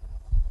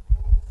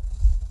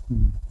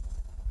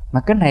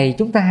 Mà cái này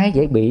chúng ta hay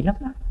dễ bị lắm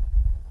đó.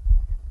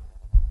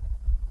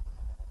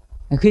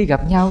 Khi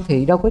gặp nhau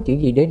thì đâu có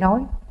chuyện gì để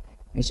nói,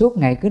 suốt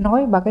ngày cứ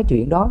nói ba cái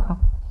chuyện đó không?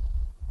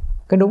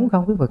 Có đúng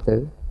không quý Phật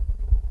tử?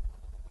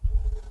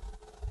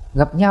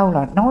 Gặp nhau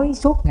là nói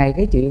suốt ngày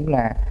cái chuyện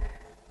là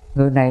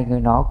người này người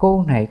nọ,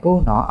 cô này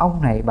cô nọ,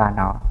 ông này bà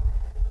nọ.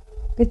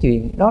 Cái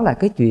chuyện đó là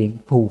cái chuyện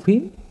phù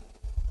phiếm,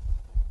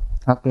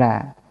 hoặc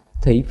là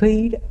thị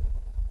phi đó.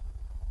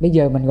 Bây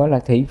giờ mình gọi là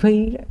thị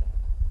phi đó.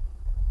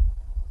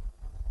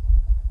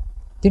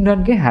 Cho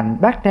nên cái hạnh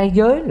bát trai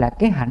giới là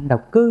cái hạnh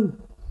độc cư,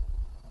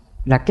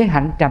 là cái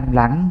hạnh trầm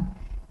lặng,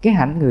 cái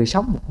hạnh người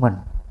sống một mình.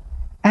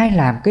 Ai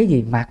làm cái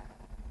gì mặc,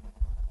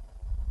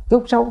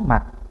 tốt xấu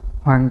mặc,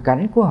 hoàn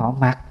cảnh của họ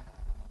mặc.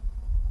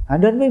 Họ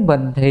đến với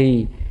mình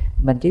thì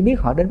mình chỉ biết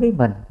họ đến với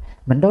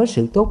mình đối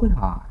xử tốt với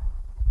họ,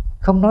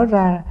 không nói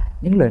ra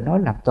những lời nói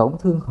làm tổn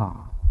thương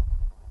họ.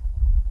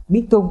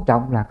 Biết tôn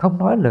trọng là không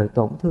nói lời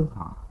tổn thương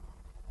họ,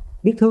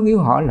 biết thương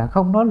yêu họ là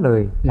không nói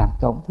lời làm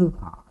tổn thương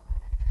họ.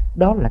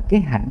 Đó là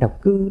cái hạnh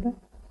độc cư đó.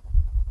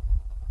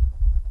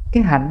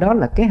 Cái hạnh đó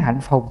là cái hạnh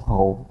phòng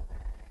hộ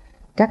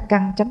các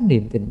căn chánh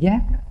niệm tỉnh giác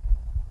đó.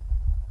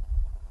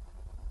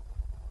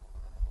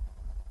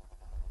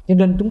 Cho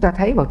nên chúng ta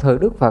thấy vào thời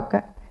Đức Phật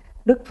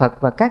Đức Phật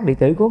và các đệ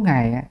tử của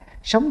Ngài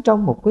sống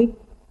trong một cái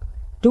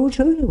trú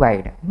xứ như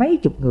vậy đó, mấy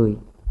chục người,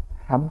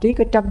 thậm chí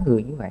có 100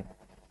 người như vậy,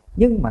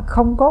 nhưng mà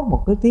không có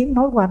một cái tiếng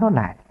nói qua nói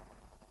lại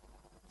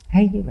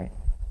hay như vậy.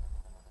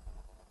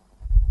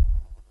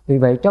 Vì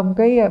vậy trong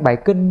cái bài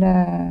kinh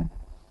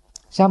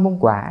Sa Môn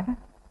Quả đó,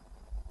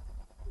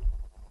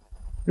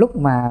 lúc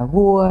mà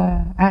vua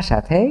A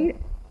Xà Thế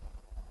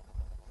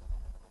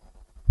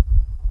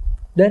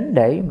đến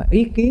để mà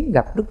ý kiến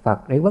gặp Đức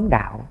Phật để vấn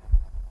đạo,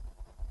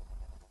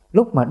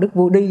 lúc mà đức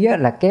vua đi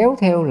là kéo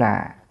theo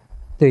là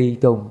tùy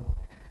tùng,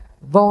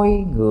 voi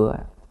ngựa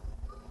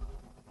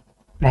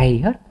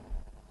đầy hết.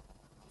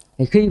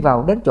 Thì khi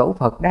vào đến chỗ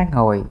Phật đang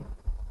ngồi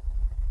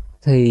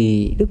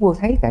thì đức vua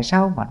thấy tại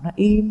sao mà nó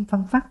im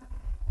phăng phắc,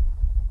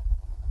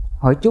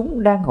 hội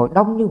chúng đang ngồi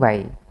đông như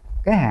vậy,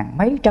 cái hàng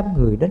mấy trăm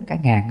người đến cả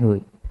ngàn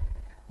người,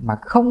 mà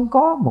không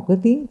có một cái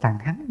tiếng tàn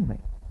hắng như vậy.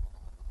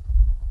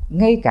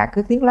 Ngay cả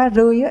cái tiếng lá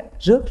rơi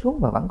rớt xuống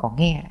mà vẫn còn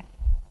nghe.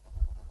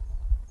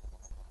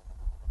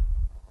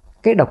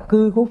 Cái độc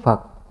cư của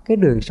Phật, cái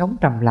đời sống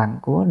trầm lặng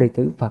của đệ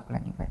tử Phật là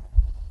như vậy.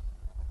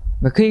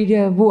 Mà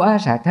khi vua A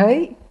Xà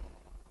Thế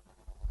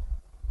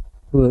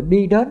vừa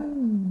đi đến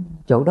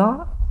chỗ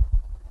đó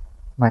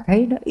mà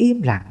thấy nó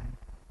im lặng,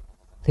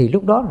 thì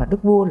lúc đó là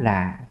đức vua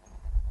là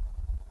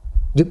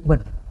giật mình.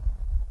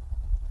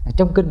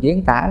 Trong kinh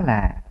diễn tả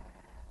là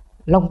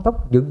lông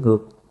tóc dựng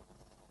ngược.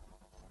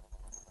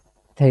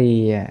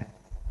 Thì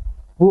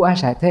vua A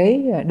Xà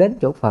Thế đến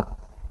chỗ Phật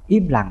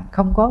im lặng,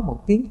 không có một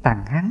tiếng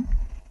tàn hắng,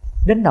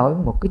 đến nỗi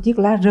một cái chiếc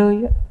lá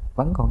rơi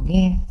vẫn còn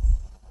nghe.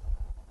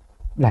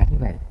 Là như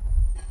vậy.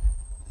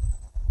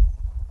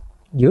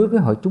 Giữa cái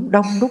hội chúng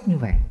đông đúc như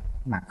vậy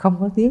mà không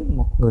có tiếng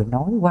một người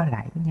nói qua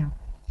lại với nhau.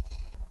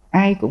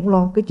 Ai cũng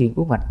lo cái chuyện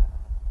của mình,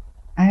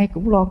 ai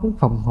cũng lo cái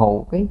phòng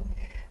hộ cái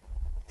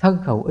thân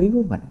khẩu ý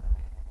của mình.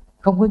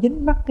 không có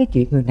dính mắc cái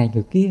chuyện người này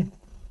người kia.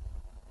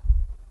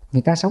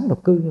 Người ta sống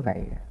độc cư như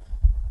vậy.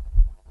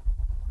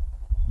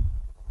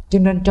 Cho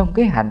nên trong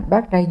cái hạnh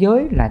Bát Trai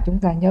Giới là chúng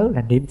ta nhớ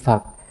là niệm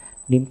Phật,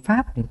 niệm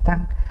Pháp, niệm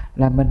Tăng,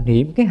 là mình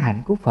niệm cái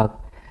hạnh của Phật,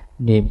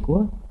 niệm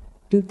của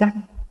Chư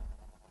Tăng,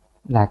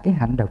 là cái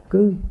hạnh độc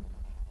cư.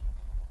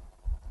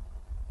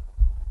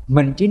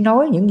 Mình chỉ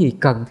nói những gì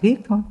cần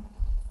thiết thôi.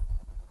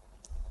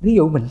 Ví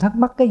dụ mình thắc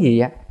mắc cái gì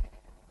á,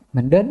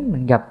 mình đến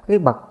mình gặp cái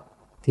bậc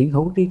thiện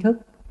hữu tri thức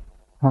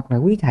hoặc là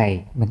quý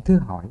thầy, mình thưa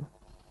hỏi.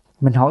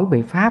 Mình hỏi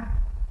về Pháp,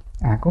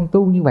 con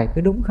tu như vậy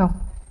có đúng không?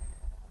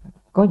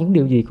 Có những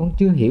điều gì con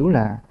chưa hiểu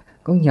là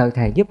con nhờ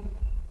thầy giúp.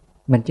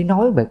 Mình chỉ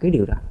nói về cái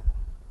điều đó.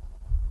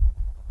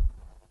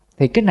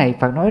 Thì cái này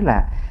Phật nói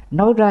là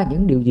nói ra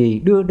những điều gì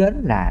đưa đến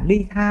là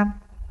ly tham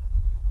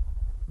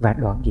và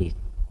đoạn diệt.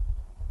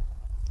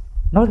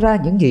 Nói ra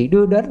những gì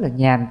đưa đến là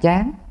nhàm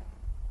chán,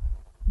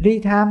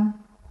 ly tham,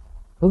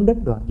 hướng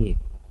đến đoạn diệt,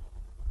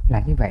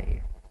 là như vậy.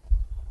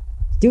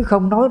 Chứ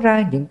không nói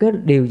ra những cái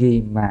điều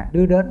gì mà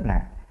đưa đến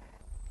là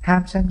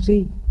tham sân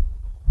si.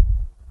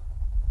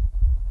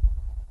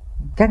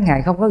 Các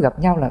ngài không có gặp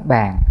nhau là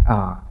bàn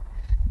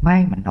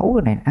mai mình nấu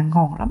cái này ăn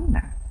ngon lắm nè.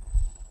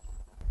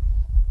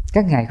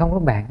 Các ngài không có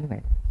bàn như vậy.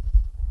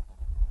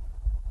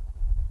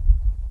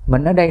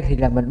 Mình ở đây thì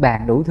là mình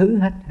bàn đủ thứ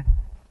hết.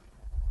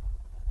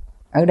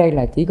 Ở đây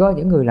là chỉ có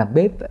những người làm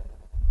bếp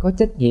có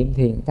trách nhiệm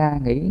thì người ta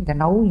nghĩ người ta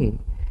nấu gì,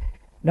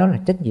 đó là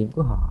trách nhiệm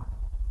của họ.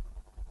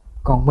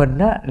 Còn mình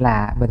á,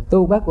 là mình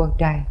tu Bát Quan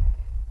Trai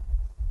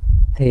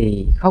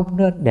thì không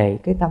nên để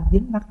cái tâm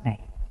dính mắc này.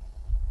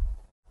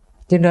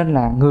 Cho nên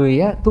là người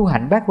á, tu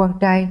hạnh Bát Quan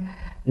Trai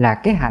là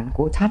cái hạnh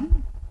của Thánh.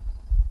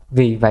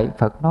 Vì vậy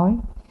Phật nói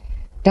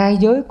trai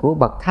giới của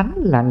bậc Thánh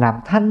là làm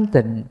thanh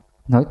tịnh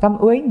nội tâm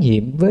uế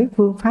nhiệm với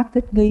phương pháp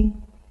thích nghi.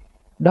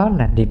 Đó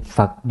là niệm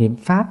Phật, niệm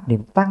Pháp,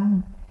 niệm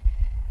Tăng,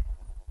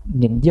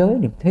 niệm giới,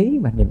 niệm thí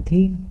và niệm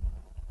thiên.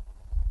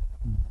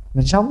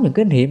 Mình sống những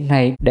cái niệm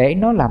này để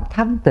nó làm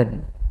thanh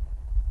tịnh,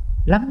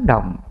 lắng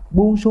động,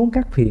 buông xuống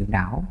các phiền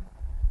não,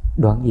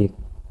 đoạn diệt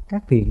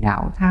các phiền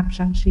não tham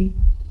sân si,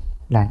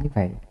 là như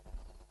vậy.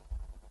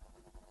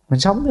 Mình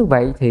sống như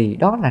vậy thì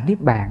đó là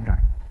niết bàn rồi,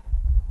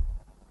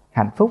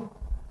 hạnh phúc.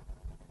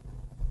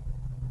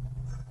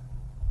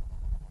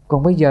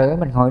 Còn bây giờ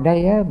mình ngồi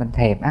đây á, mình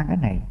thèm ăn cái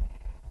này,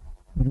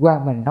 mình qua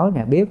mình nói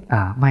nhà bếp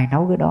mai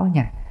nấu cái đó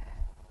nha.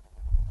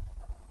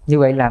 Như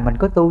vậy là mình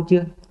có tu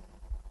chưa?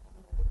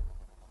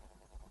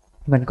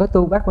 Mình có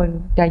tu Bát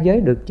Quan Trai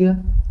Giới được chưa?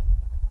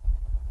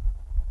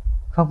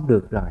 Không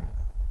được rồi.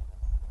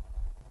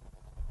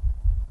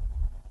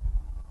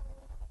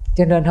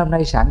 Cho nên hôm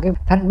nay sẵn cái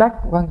Thánh Bát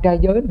Quan Trai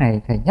Giới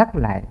này, thầy nhắc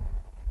lại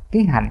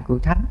cái hạnh của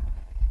Thánh.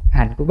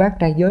 Hạnh của Bát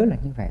Trai Giới là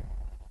như vậy.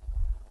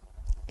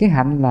 Cái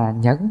hạnh là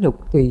nhẫn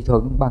nhục tùy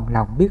thuận bằng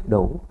lòng biết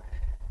đủ.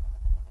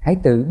 Hãy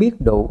tự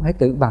biết đủ, hãy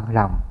tự bằng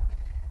lòng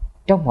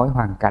trong mọi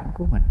hoàn cảnh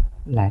của mình,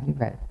 là như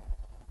vậy.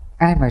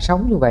 Ai mà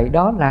sống như vậy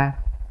đó là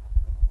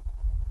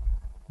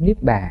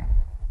niết bàn.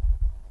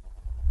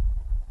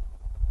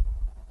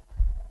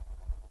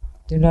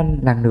 Cho nên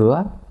lần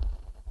nữa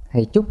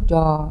thầy chúc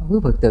cho quý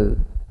Phật tử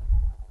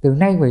từ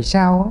nay về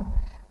sau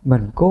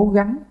mình cố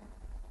gắng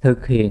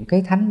thực hiện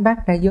cái Thánh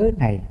Bát Trai Giới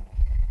này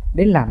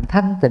để làm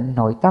thanh tịnh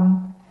nội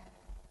tâm,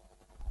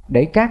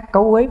 để các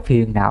cấu uế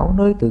phiền não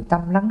nơi tự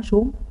tâm lắng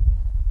xuống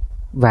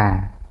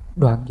và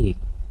đoạn diệt.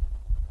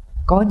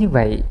 Có như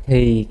vậy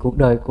thì cuộc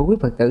đời của quý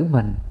Phật tử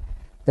mình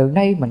từ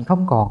nay mình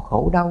không còn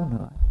khổ đau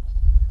nữa.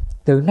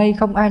 Từ nay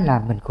không ai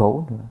làm mình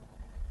khổ nữa.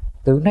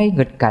 Từ nay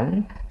nghịch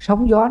cảnh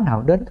sóng gió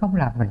nào đến không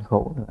làm mình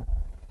khổ nữa.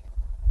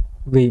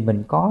 Vì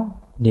mình có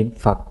niệm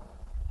Phật,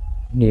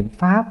 niệm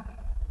Pháp,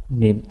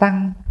 niệm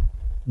Tăng,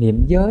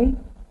 niệm giới,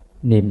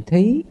 niệm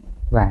thí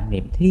và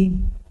niệm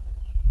thiên.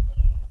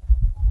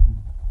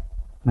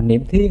 Mà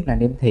niệm thiên là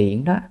niệm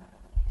thiện đó.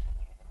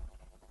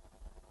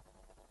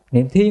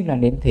 Niệm thiên là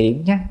niệm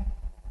thiện nha.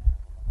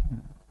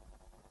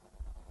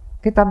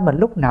 Cái tâm mình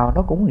lúc nào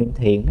nó cũng niệm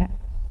thiện đó.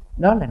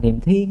 Đó là niệm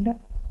thiên đó.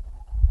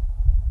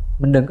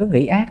 Mình đừng có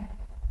nghĩ ác.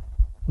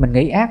 Mình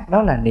nghĩ ác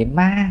đó là niệm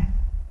ma.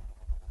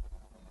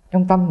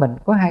 Trong tâm mình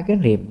có hai cái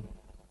niệm,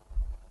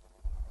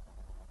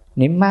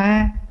 niệm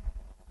ma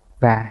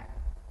và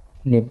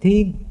niệm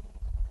thiên.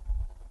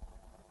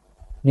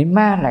 Niệm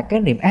ma là cái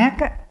niệm ác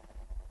á.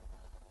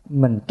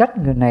 Mình trách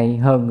người này,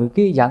 hờn người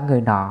kia, giận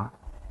người nọ,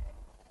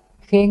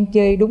 khen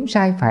chê đúng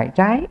sai phải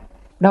trái,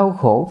 đau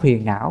khổ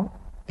phiền não.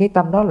 Cái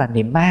tâm đó là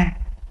niệm ma.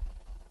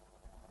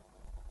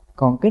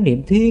 Còn cái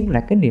niệm thiên là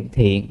cái niệm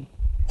thiện.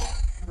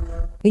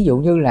 Ví dụ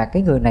như là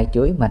cái người này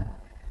chửi mình,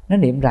 nó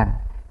niệm rằng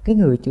cái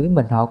người chửi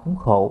mình họ cũng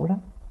khổ lắm,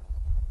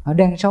 họ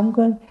đang sống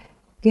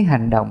cái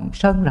hành động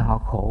sân là họ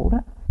khổ đó,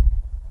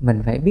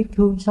 mình phải biết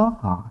thương xót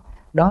họ.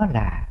 Đó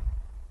là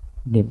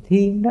niệm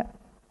thiên đó.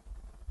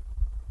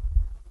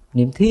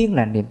 Niệm thiên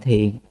là niệm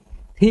thiện.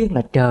 Thiên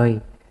là trời,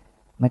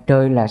 mà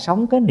trời là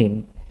sống cái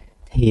niệm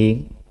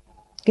thiện,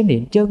 cái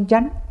niệm chân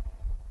chánh,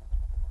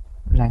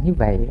 là như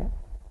vậy đó.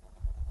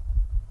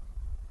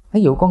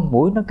 Ví dụ con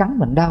muỗi nó cắn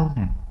mình đau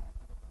nè,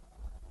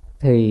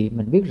 thì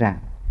mình biết rằng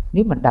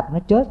Nếu mình đập nó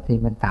chết thì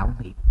mình tạo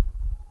nghiệp.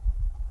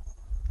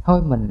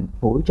 Thôi mình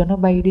phủi cho nó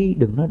bay đi,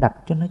 đừng nó đập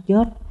cho nó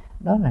chết.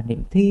 Đó là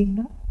niệm thiên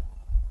đó.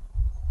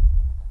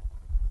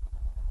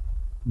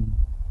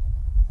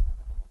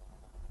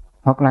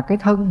 Hoặc là cái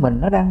thân mình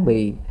nó đang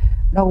bị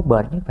đau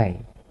bệnh như vậy,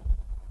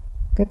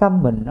 cái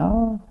tâm mình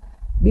nó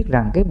biết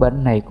rằng cái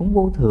bệnh này cũng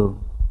vô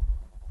thường,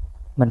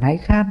 mình hãy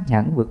kham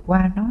nhận vượt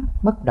qua nó,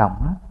 bất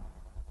động nó.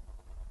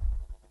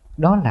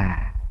 Đó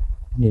là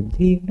niệm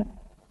thiên đó.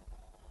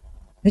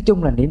 Nói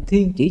chung là niệm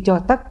thiên chỉ cho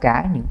tất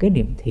cả những cái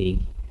niệm thiện,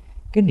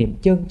 cái niệm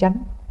chân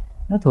chánh.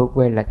 Nó thuộc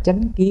về là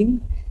chánh kiến,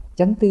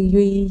 chánh tư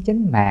duy,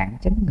 chánh mạng,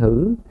 chánh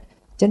ngữ,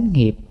 chánh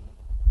nghiệp,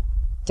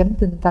 chánh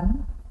tinh tấn,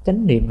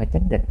 chánh niệm và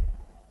chánh định.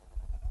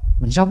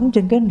 Mình sống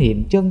trên cái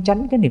niệm chân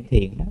chánh, cái niệm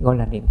thiện đó, gọi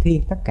là niệm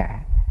thiên tất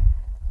cả.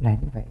 Là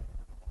như vậy.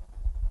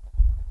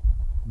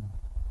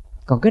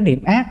 Còn cái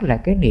niệm ác là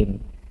cái niệm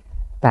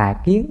tà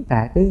kiến,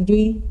 tà tư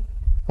duy,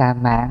 tà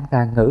mạng,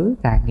 tà ngữ,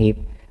 tà nghiệp,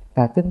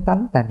 tà tinh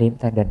tấn, tà niệm,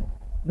 tà định.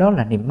 Đó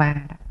là niệm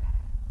ma đó.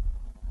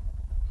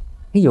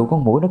 Ví dụ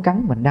con muỗi nó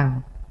cắn mình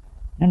đau,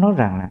 nó nói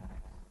rằng là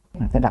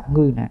mình phải đập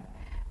ngươi nè,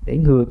 để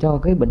ngừa cho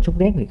cái bệnh sốt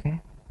rét người khác.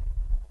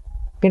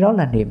 Cái đó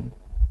là niệm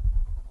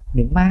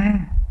ma.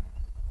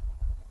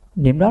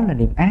 Niệm đó là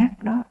niệm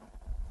ác đó.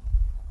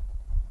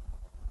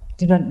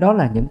 Cho nên đó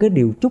là những cái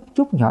điều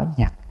chút nhỏ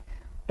nhặt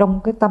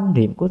trong cái tâm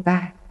niệm của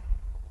ta.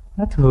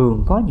 Nó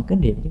thường có những cái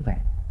niệm như vậy.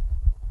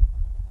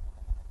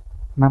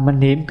 Mà mình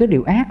niệm cái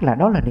điều ác là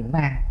đó là niệm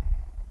ma.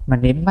 Mà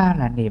niệm ma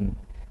là niệm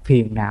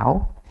phiền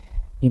não,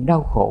 niệm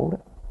đau khổ đó.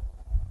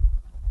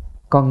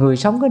 Còn người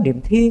sống cái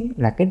niệm thiên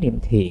là cái niệm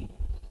thiện.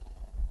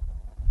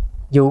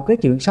 Dù cái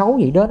chuyện xấu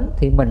gì đến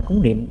thì mình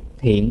cũng niệm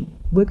thiện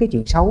với cái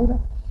chuyện xấu đó.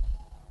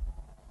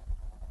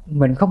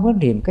 Mình không có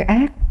niệm cái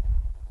ác.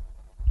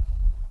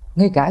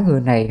 Ngay cả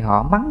người này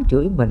họ mắng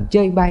chửi mình,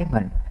 chê bai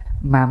mình,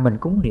 mà mình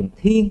cũng niệm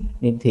thiên,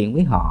 niệm thiện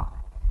với họ.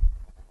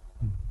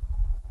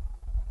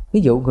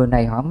 Ví dụ người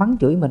này họ mắng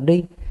chửi mình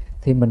đi,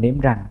 thì mình niệm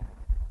rằng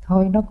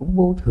thôi nó cũng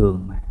vô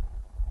thường mà,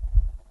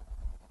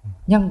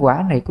 nhân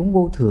quả này cũng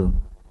vô thường.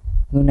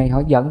 Người này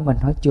họ giận mình,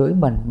 họ chửi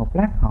mình, một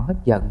lát họ hết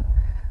giận,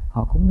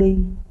 họ cũng đi.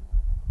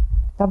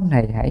 Tâm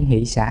này hãy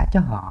hỷ xả cho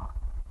họ.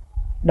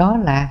 Đó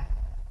là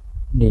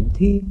niệm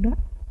thiên đó.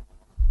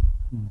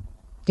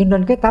 Cho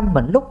nên cái tâm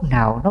mình lúc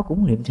nào nó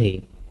cũng niệm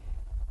thiện.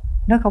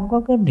 Nó không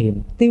có cái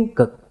niệm tiêu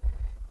cực,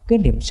 cái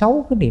niệm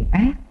xấu, cái niệm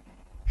ác,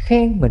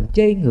 khen mình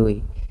chê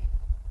người,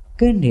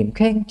 cái niệm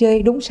khen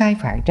chê đúng sai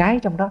phải trái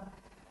trong đó.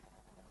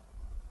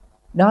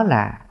 Đó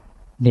là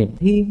niệm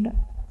thiên đó.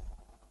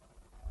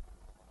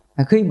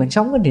 Khi mình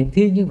sống cái niệm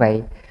thiên như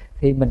vậy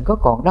thì mình có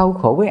còn đau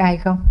khổ với ai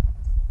không?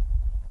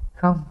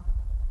 Không.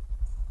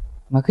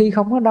 Mà khi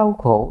không có đau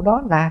khổ,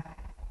 đó là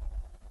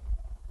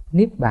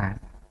niết bàn.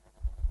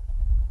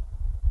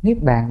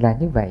 Niết bàn là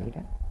như vậy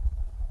đó.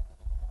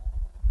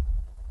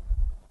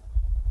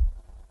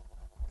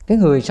 Cái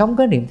người sống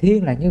cái niệm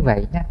thiên là như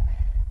vậy nha.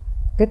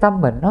 Cái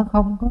tâm mình nó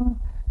không có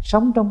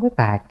sống trong cái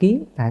tà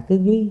kiến, tà tư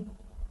duy.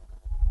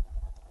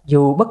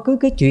 Dù bất cứ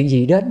cái chuyện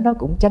gì đến nó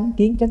cũng chánh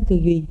kiến, chánh tư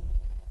duy.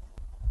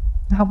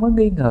 Nó không có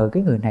nghi ngờ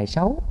cái người này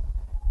xấu.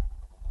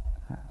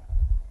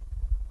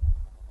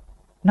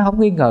 Nó không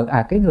nghi ngờ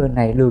cái người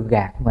này lường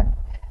gạt mình,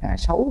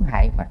 xấu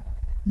hại mình.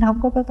 Nó không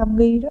có cái tâm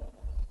nghi đó.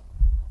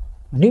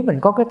 Nếu mình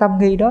có cái tâm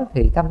nghi đó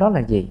thì tâm đó là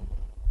gì?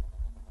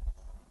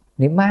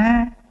 Niệm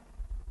ma.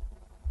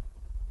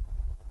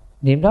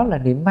 Niệm đó là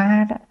niệm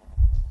ma đó.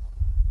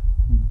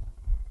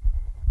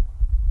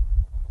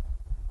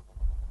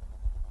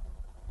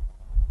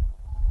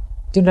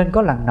 Cho nên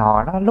có lần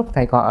nọ đó, lúc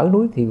thầy còn ở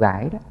núi Thị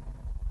Vải đó,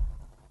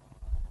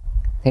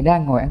 thầy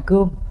đang ngồi ăn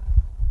cơm,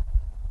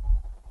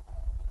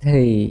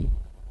 thì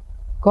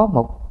có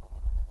một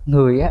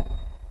người á,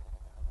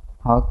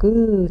 họ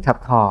cứ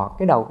thập thò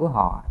cái đầu của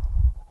họ.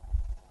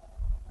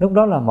 Lúc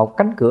đó là một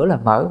cánh cửa là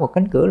mở, một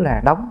cánh cửa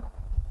là đóng.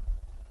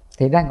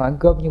 Thì đang ngồi ăn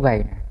cơm như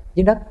vậy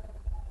dưới đất,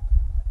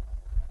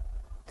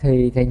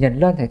 thì thầy nhìn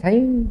lên thầy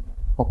thấy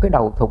một cái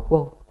đầu thụt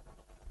vô.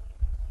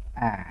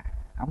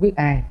 Không biết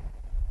ai.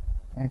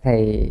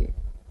 Thầy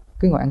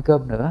cứ ngồi ăn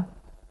cơm nữa.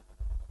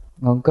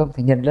 Ngồi ăn cơm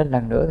thầy nhìn lên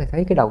lần nữa, thầy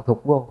thấy cái đầu thụt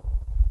vô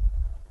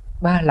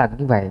 3 lần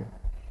như vậy.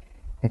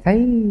 Thầy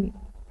thấy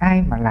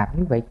ai mà làm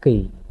như vậy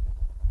kỳ.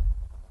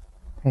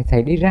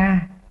 Thầy đi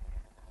ra.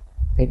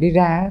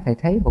 Thầy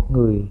thấy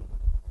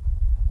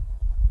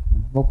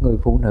một người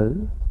phụ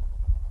nữ,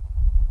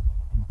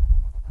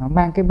 họ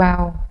mang cái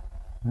bao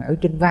ở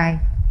trên vai.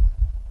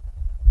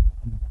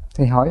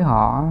 Thầy hỏi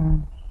họ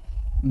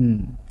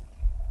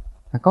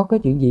có cái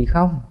chuyện gì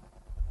không?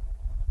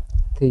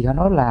 Thì họ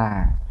nói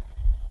là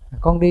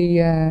con đi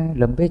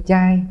lượm ve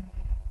chai,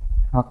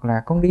 hoặc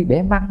là con đi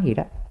bẻ măng gì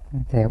đó.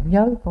 Thầy không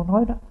nhớ câu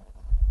nói đó.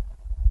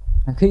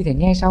 Khi thầy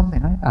nghe xong thầy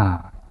nói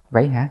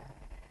vậy hả?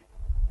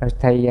 Rồi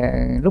thầy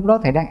lúc đó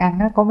thầy đang ăn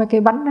á, có mấy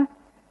cái bánh á,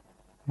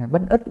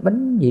 bánh ít,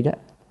 bánh gì đó,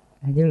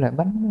 hình như là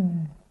bánh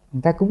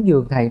người ta cúng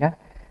dường thầy đó,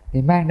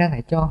 thì mang ra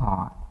thầy cho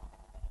họ.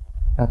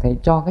 Rồi thầy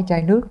cho cái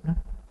chai nước nữa.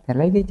 Thầy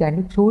lấy cái chai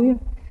nước suối á,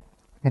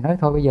 thầy nói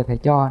thôi bây giờ thầy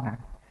cho nè,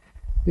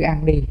 cứ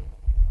ăn đi.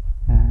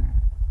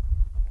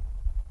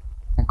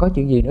 có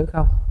chuyện gì nữa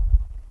không?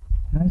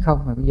 Nói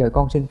không, mà bây giờ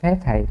con xin phép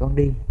thầy con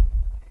đi.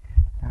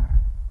 Đó.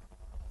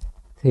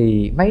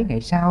 Thì mấy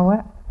ngày sau á,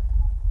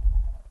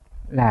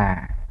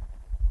 là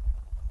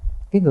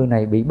cái người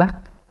này bị bắt,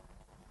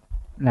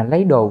 là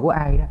lấy đồ của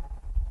ai đó,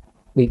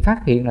 bị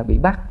phát hiện là bị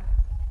bắt.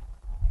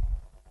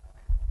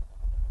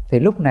 Thì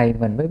lúc này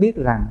mình mới biết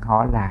rằng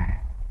họ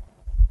là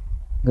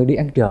người đi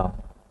ăn trộm,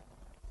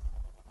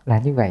 là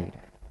như vậy.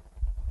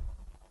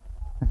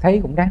 Mình thấy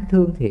cũng đáng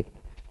thương thiệt.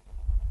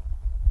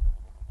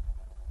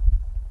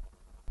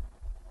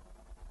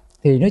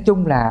 Thì nói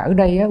chung là ở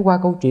đây á, qua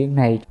câu chuyện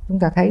này chúng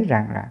ta thấy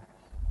rằng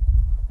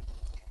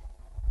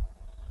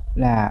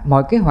là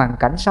mọi cái hoàn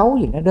cảnh xấu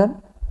gì nó đến,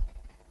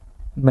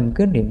 mình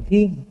cứ niệm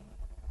Thiên.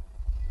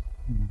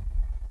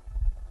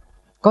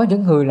 Có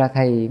những người là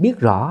thầy biết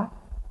rõ,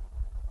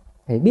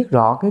 thầy biết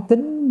rõ cái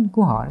tính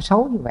của họ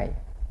xấu như vậy,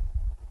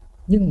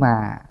 nhưng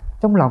mà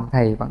trong lòng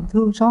thầy vẫn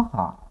thương xót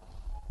họ,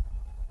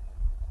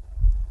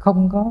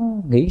 không có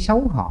nghĩ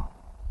xấu họ.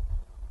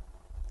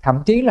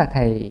 Thậm chí là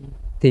thầy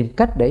tìm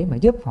cách để mà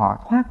giúp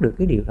họ thoát được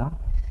cái điều đó,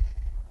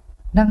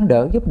 nâng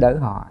đỡ giúp đỡ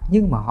họ,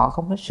 nhưng mà họ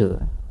không có sửa.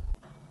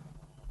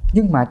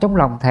 Nhưng mà trong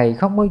lòng thầy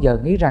không bao giờ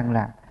nghĩ rằng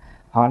là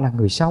họ là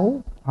người xấu,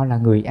 họ là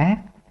người ác,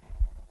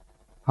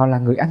 họ là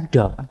người ăn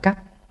trộm, ăn cắp.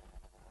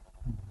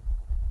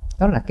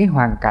 Đó là cái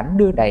hoàn cảnh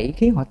đưa đẩy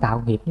khiến họ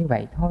tạo nghiệp như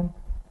vậy thôi.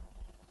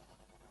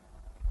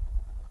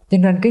 Cho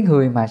nên cái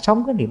người mà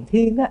sống cái niệm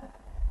Thiên á,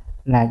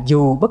 là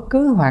dù bất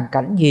cứ hoàn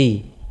cảnh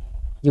gì,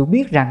 dù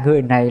biết rằng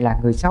người này là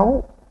người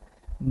xấu,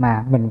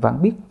 mà mình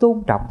vẫn biết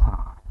tôn trọng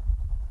họ.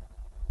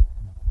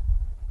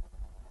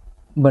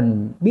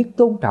 Mình biết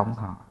tôn trọng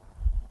họ,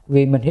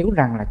 vì mình hiểu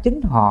rằng là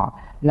chính họ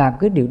làm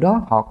cái điều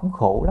đó họ cũng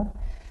khổ lắm.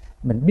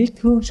 Mình biết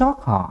thương xót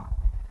họ,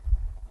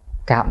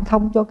 cảm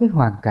thông cho cái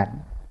hoàn cảnh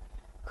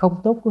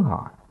không tốt của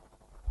họ.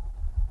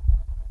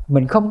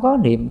 Mình không có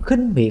niệm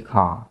khinh miệt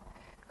họ,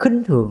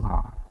 khinh thường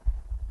họ,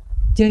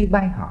 chê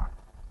bai họ.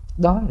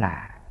 Đó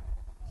là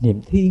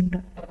niệm Thiên đó.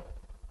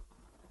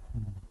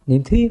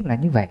 Niệm Thiên là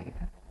như vậy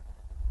đó.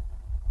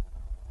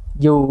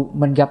 Dù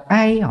mình gặp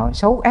ai họ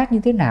xấu ác như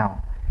thế nào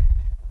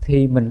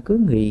thì mình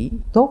cứ nghĩ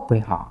tốt về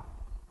họ.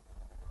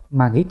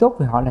 Mà nghĩ tốt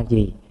về họ là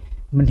gì?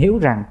 Mình hiểu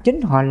rằng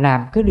chính họ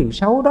làm cái điều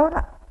xấu đó,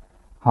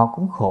 họ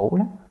cũng khổ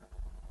lắm.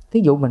 Thí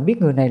dụ mình biết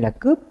người này là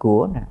cướp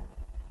của nè,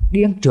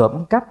 đi ăn trộm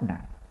ăn cắp nè,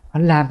 họ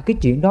làm cái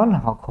chuyện đó là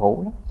họ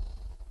khổ lắm.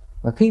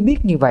 Và khi biết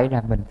như vậy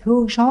là mình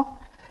thương xót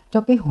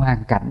cho cái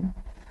hoàn cảnh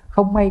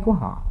không may của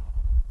họ,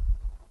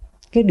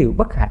 cái điều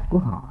bất hạnh của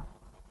họ,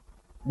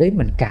 để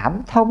mình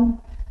cảm thông,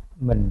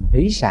 mình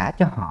hỷ xả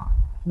cho họ.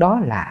 Đó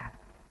là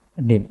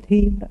niệm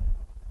Thiên đó.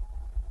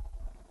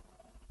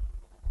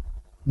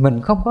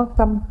 Mình không có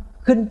tâm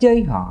khinh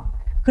chê họ,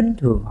 khinh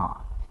thường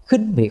họ,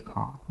 khinh miệt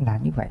họ, là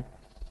như vậy.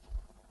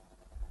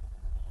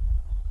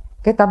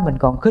 Cái tâm mình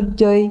còn khinh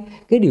chê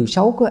cái điều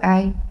xấu của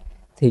ai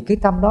thì cái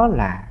tâm đó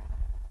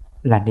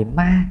là niệm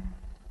ma.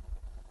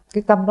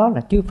 Cái tâm đó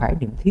là chưa phải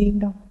niệm Thiên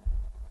đâu.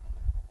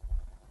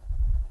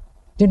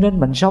 Cho nên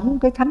mình sống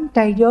cái thánh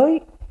trai giới,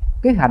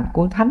 cái hạnh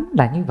của thánh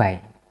là như vậy.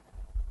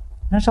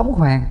 Nó sống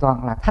hoàn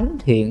toàn là thánh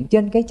thiện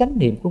trên cái chánh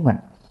niệm của mình,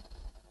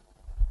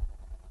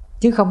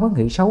 chứ không có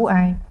nghĩ xấu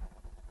ai,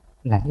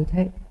 là như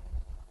thế.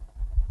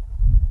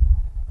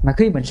 Mà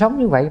khi mình sống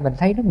như vậy mình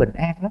thấy nó bình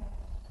an lắm.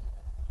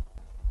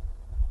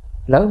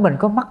 Lỡ mình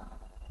có mắc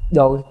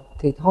đồ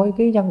thì thôi,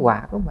 cái nhân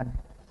quả của mình.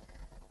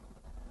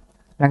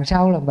 Lần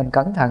sau là mình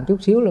cẩn thận chút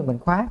xíu là mình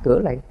khóa cửa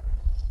lại.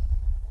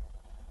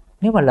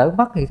 Nếu mà lỡ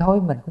mắc thì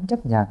thôi mình cũng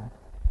chấp nhận,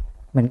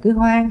 mình cứ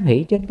hoan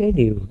hỷ trên cái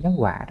điều nhân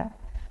quả đó.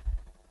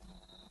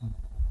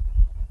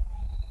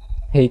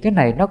 Thì cái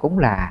này nó cũng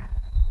là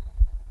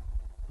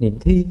niệm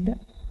Thiên đó.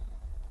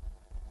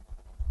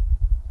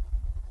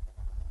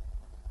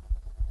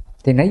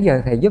 Thì nãy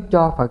giờ thầy giúp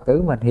cho Phật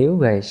tử mình hiểu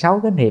về 6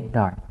 cái niệm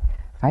rồi,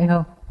 phải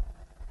không?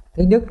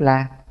 Thứ nhất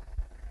là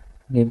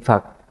niệm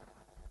Phật,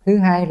 thứ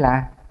hai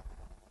là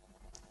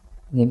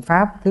niệm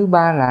Pháp, thứ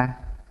ba là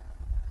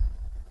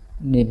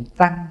niệm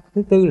Tăng,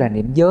 thứ tư là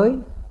niệm Giới,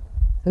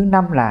 thứ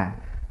năm là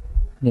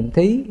niệm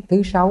Thí,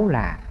 thứ sáu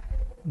là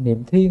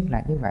niệm Thiên,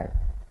 là như vậy.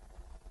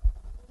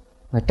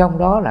 Và trong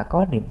đó là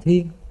có niệm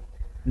Thiên,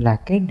 là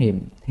cái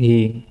niệm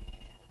thiện,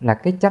 là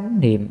cái chánh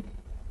niệm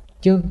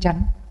chân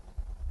chánh.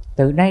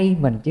 Từ nay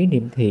mình chỉ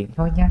niệm thiện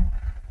thôi nha,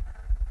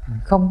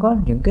 không có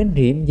những cái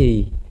niệm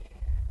gì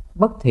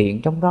bất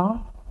thiện trong đó,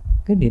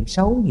 cái niệm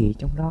xấu gì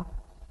trong đó.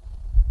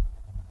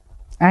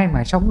 Ai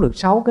mà sống được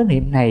 6 cái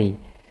niệm này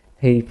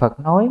thì Phật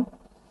nói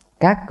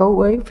các cấu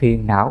uế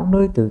phiền não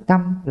nơi từ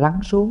tâm lắng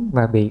xuống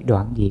và bị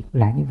đoạn diệt,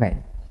 là như vậy.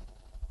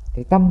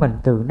 Thì tâm mình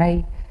từ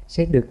nay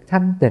sẽ được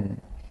thanh tịnh,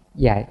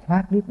 giải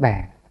thoát niết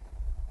bàn.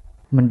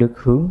 Mình được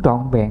hưởng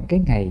trọn vẹn cái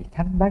ngày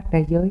Thánh Bát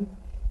Trai Giới.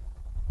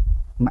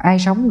 Mà ai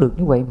sống được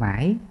như vậy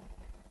mãi,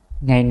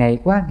 ngày này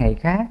qua ngày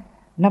khác,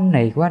 năm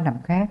này qua năm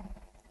khác,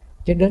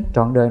 cho đến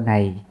trọn đời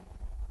này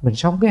mình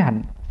sống cái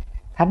hạnh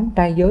Thánh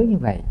Trai Giới như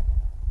vậy,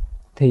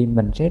 thì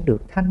mình sẽ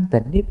được thanh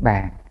tịnh niết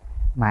bàn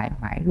mãi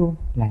mãi luôn,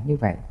 là như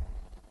vậy.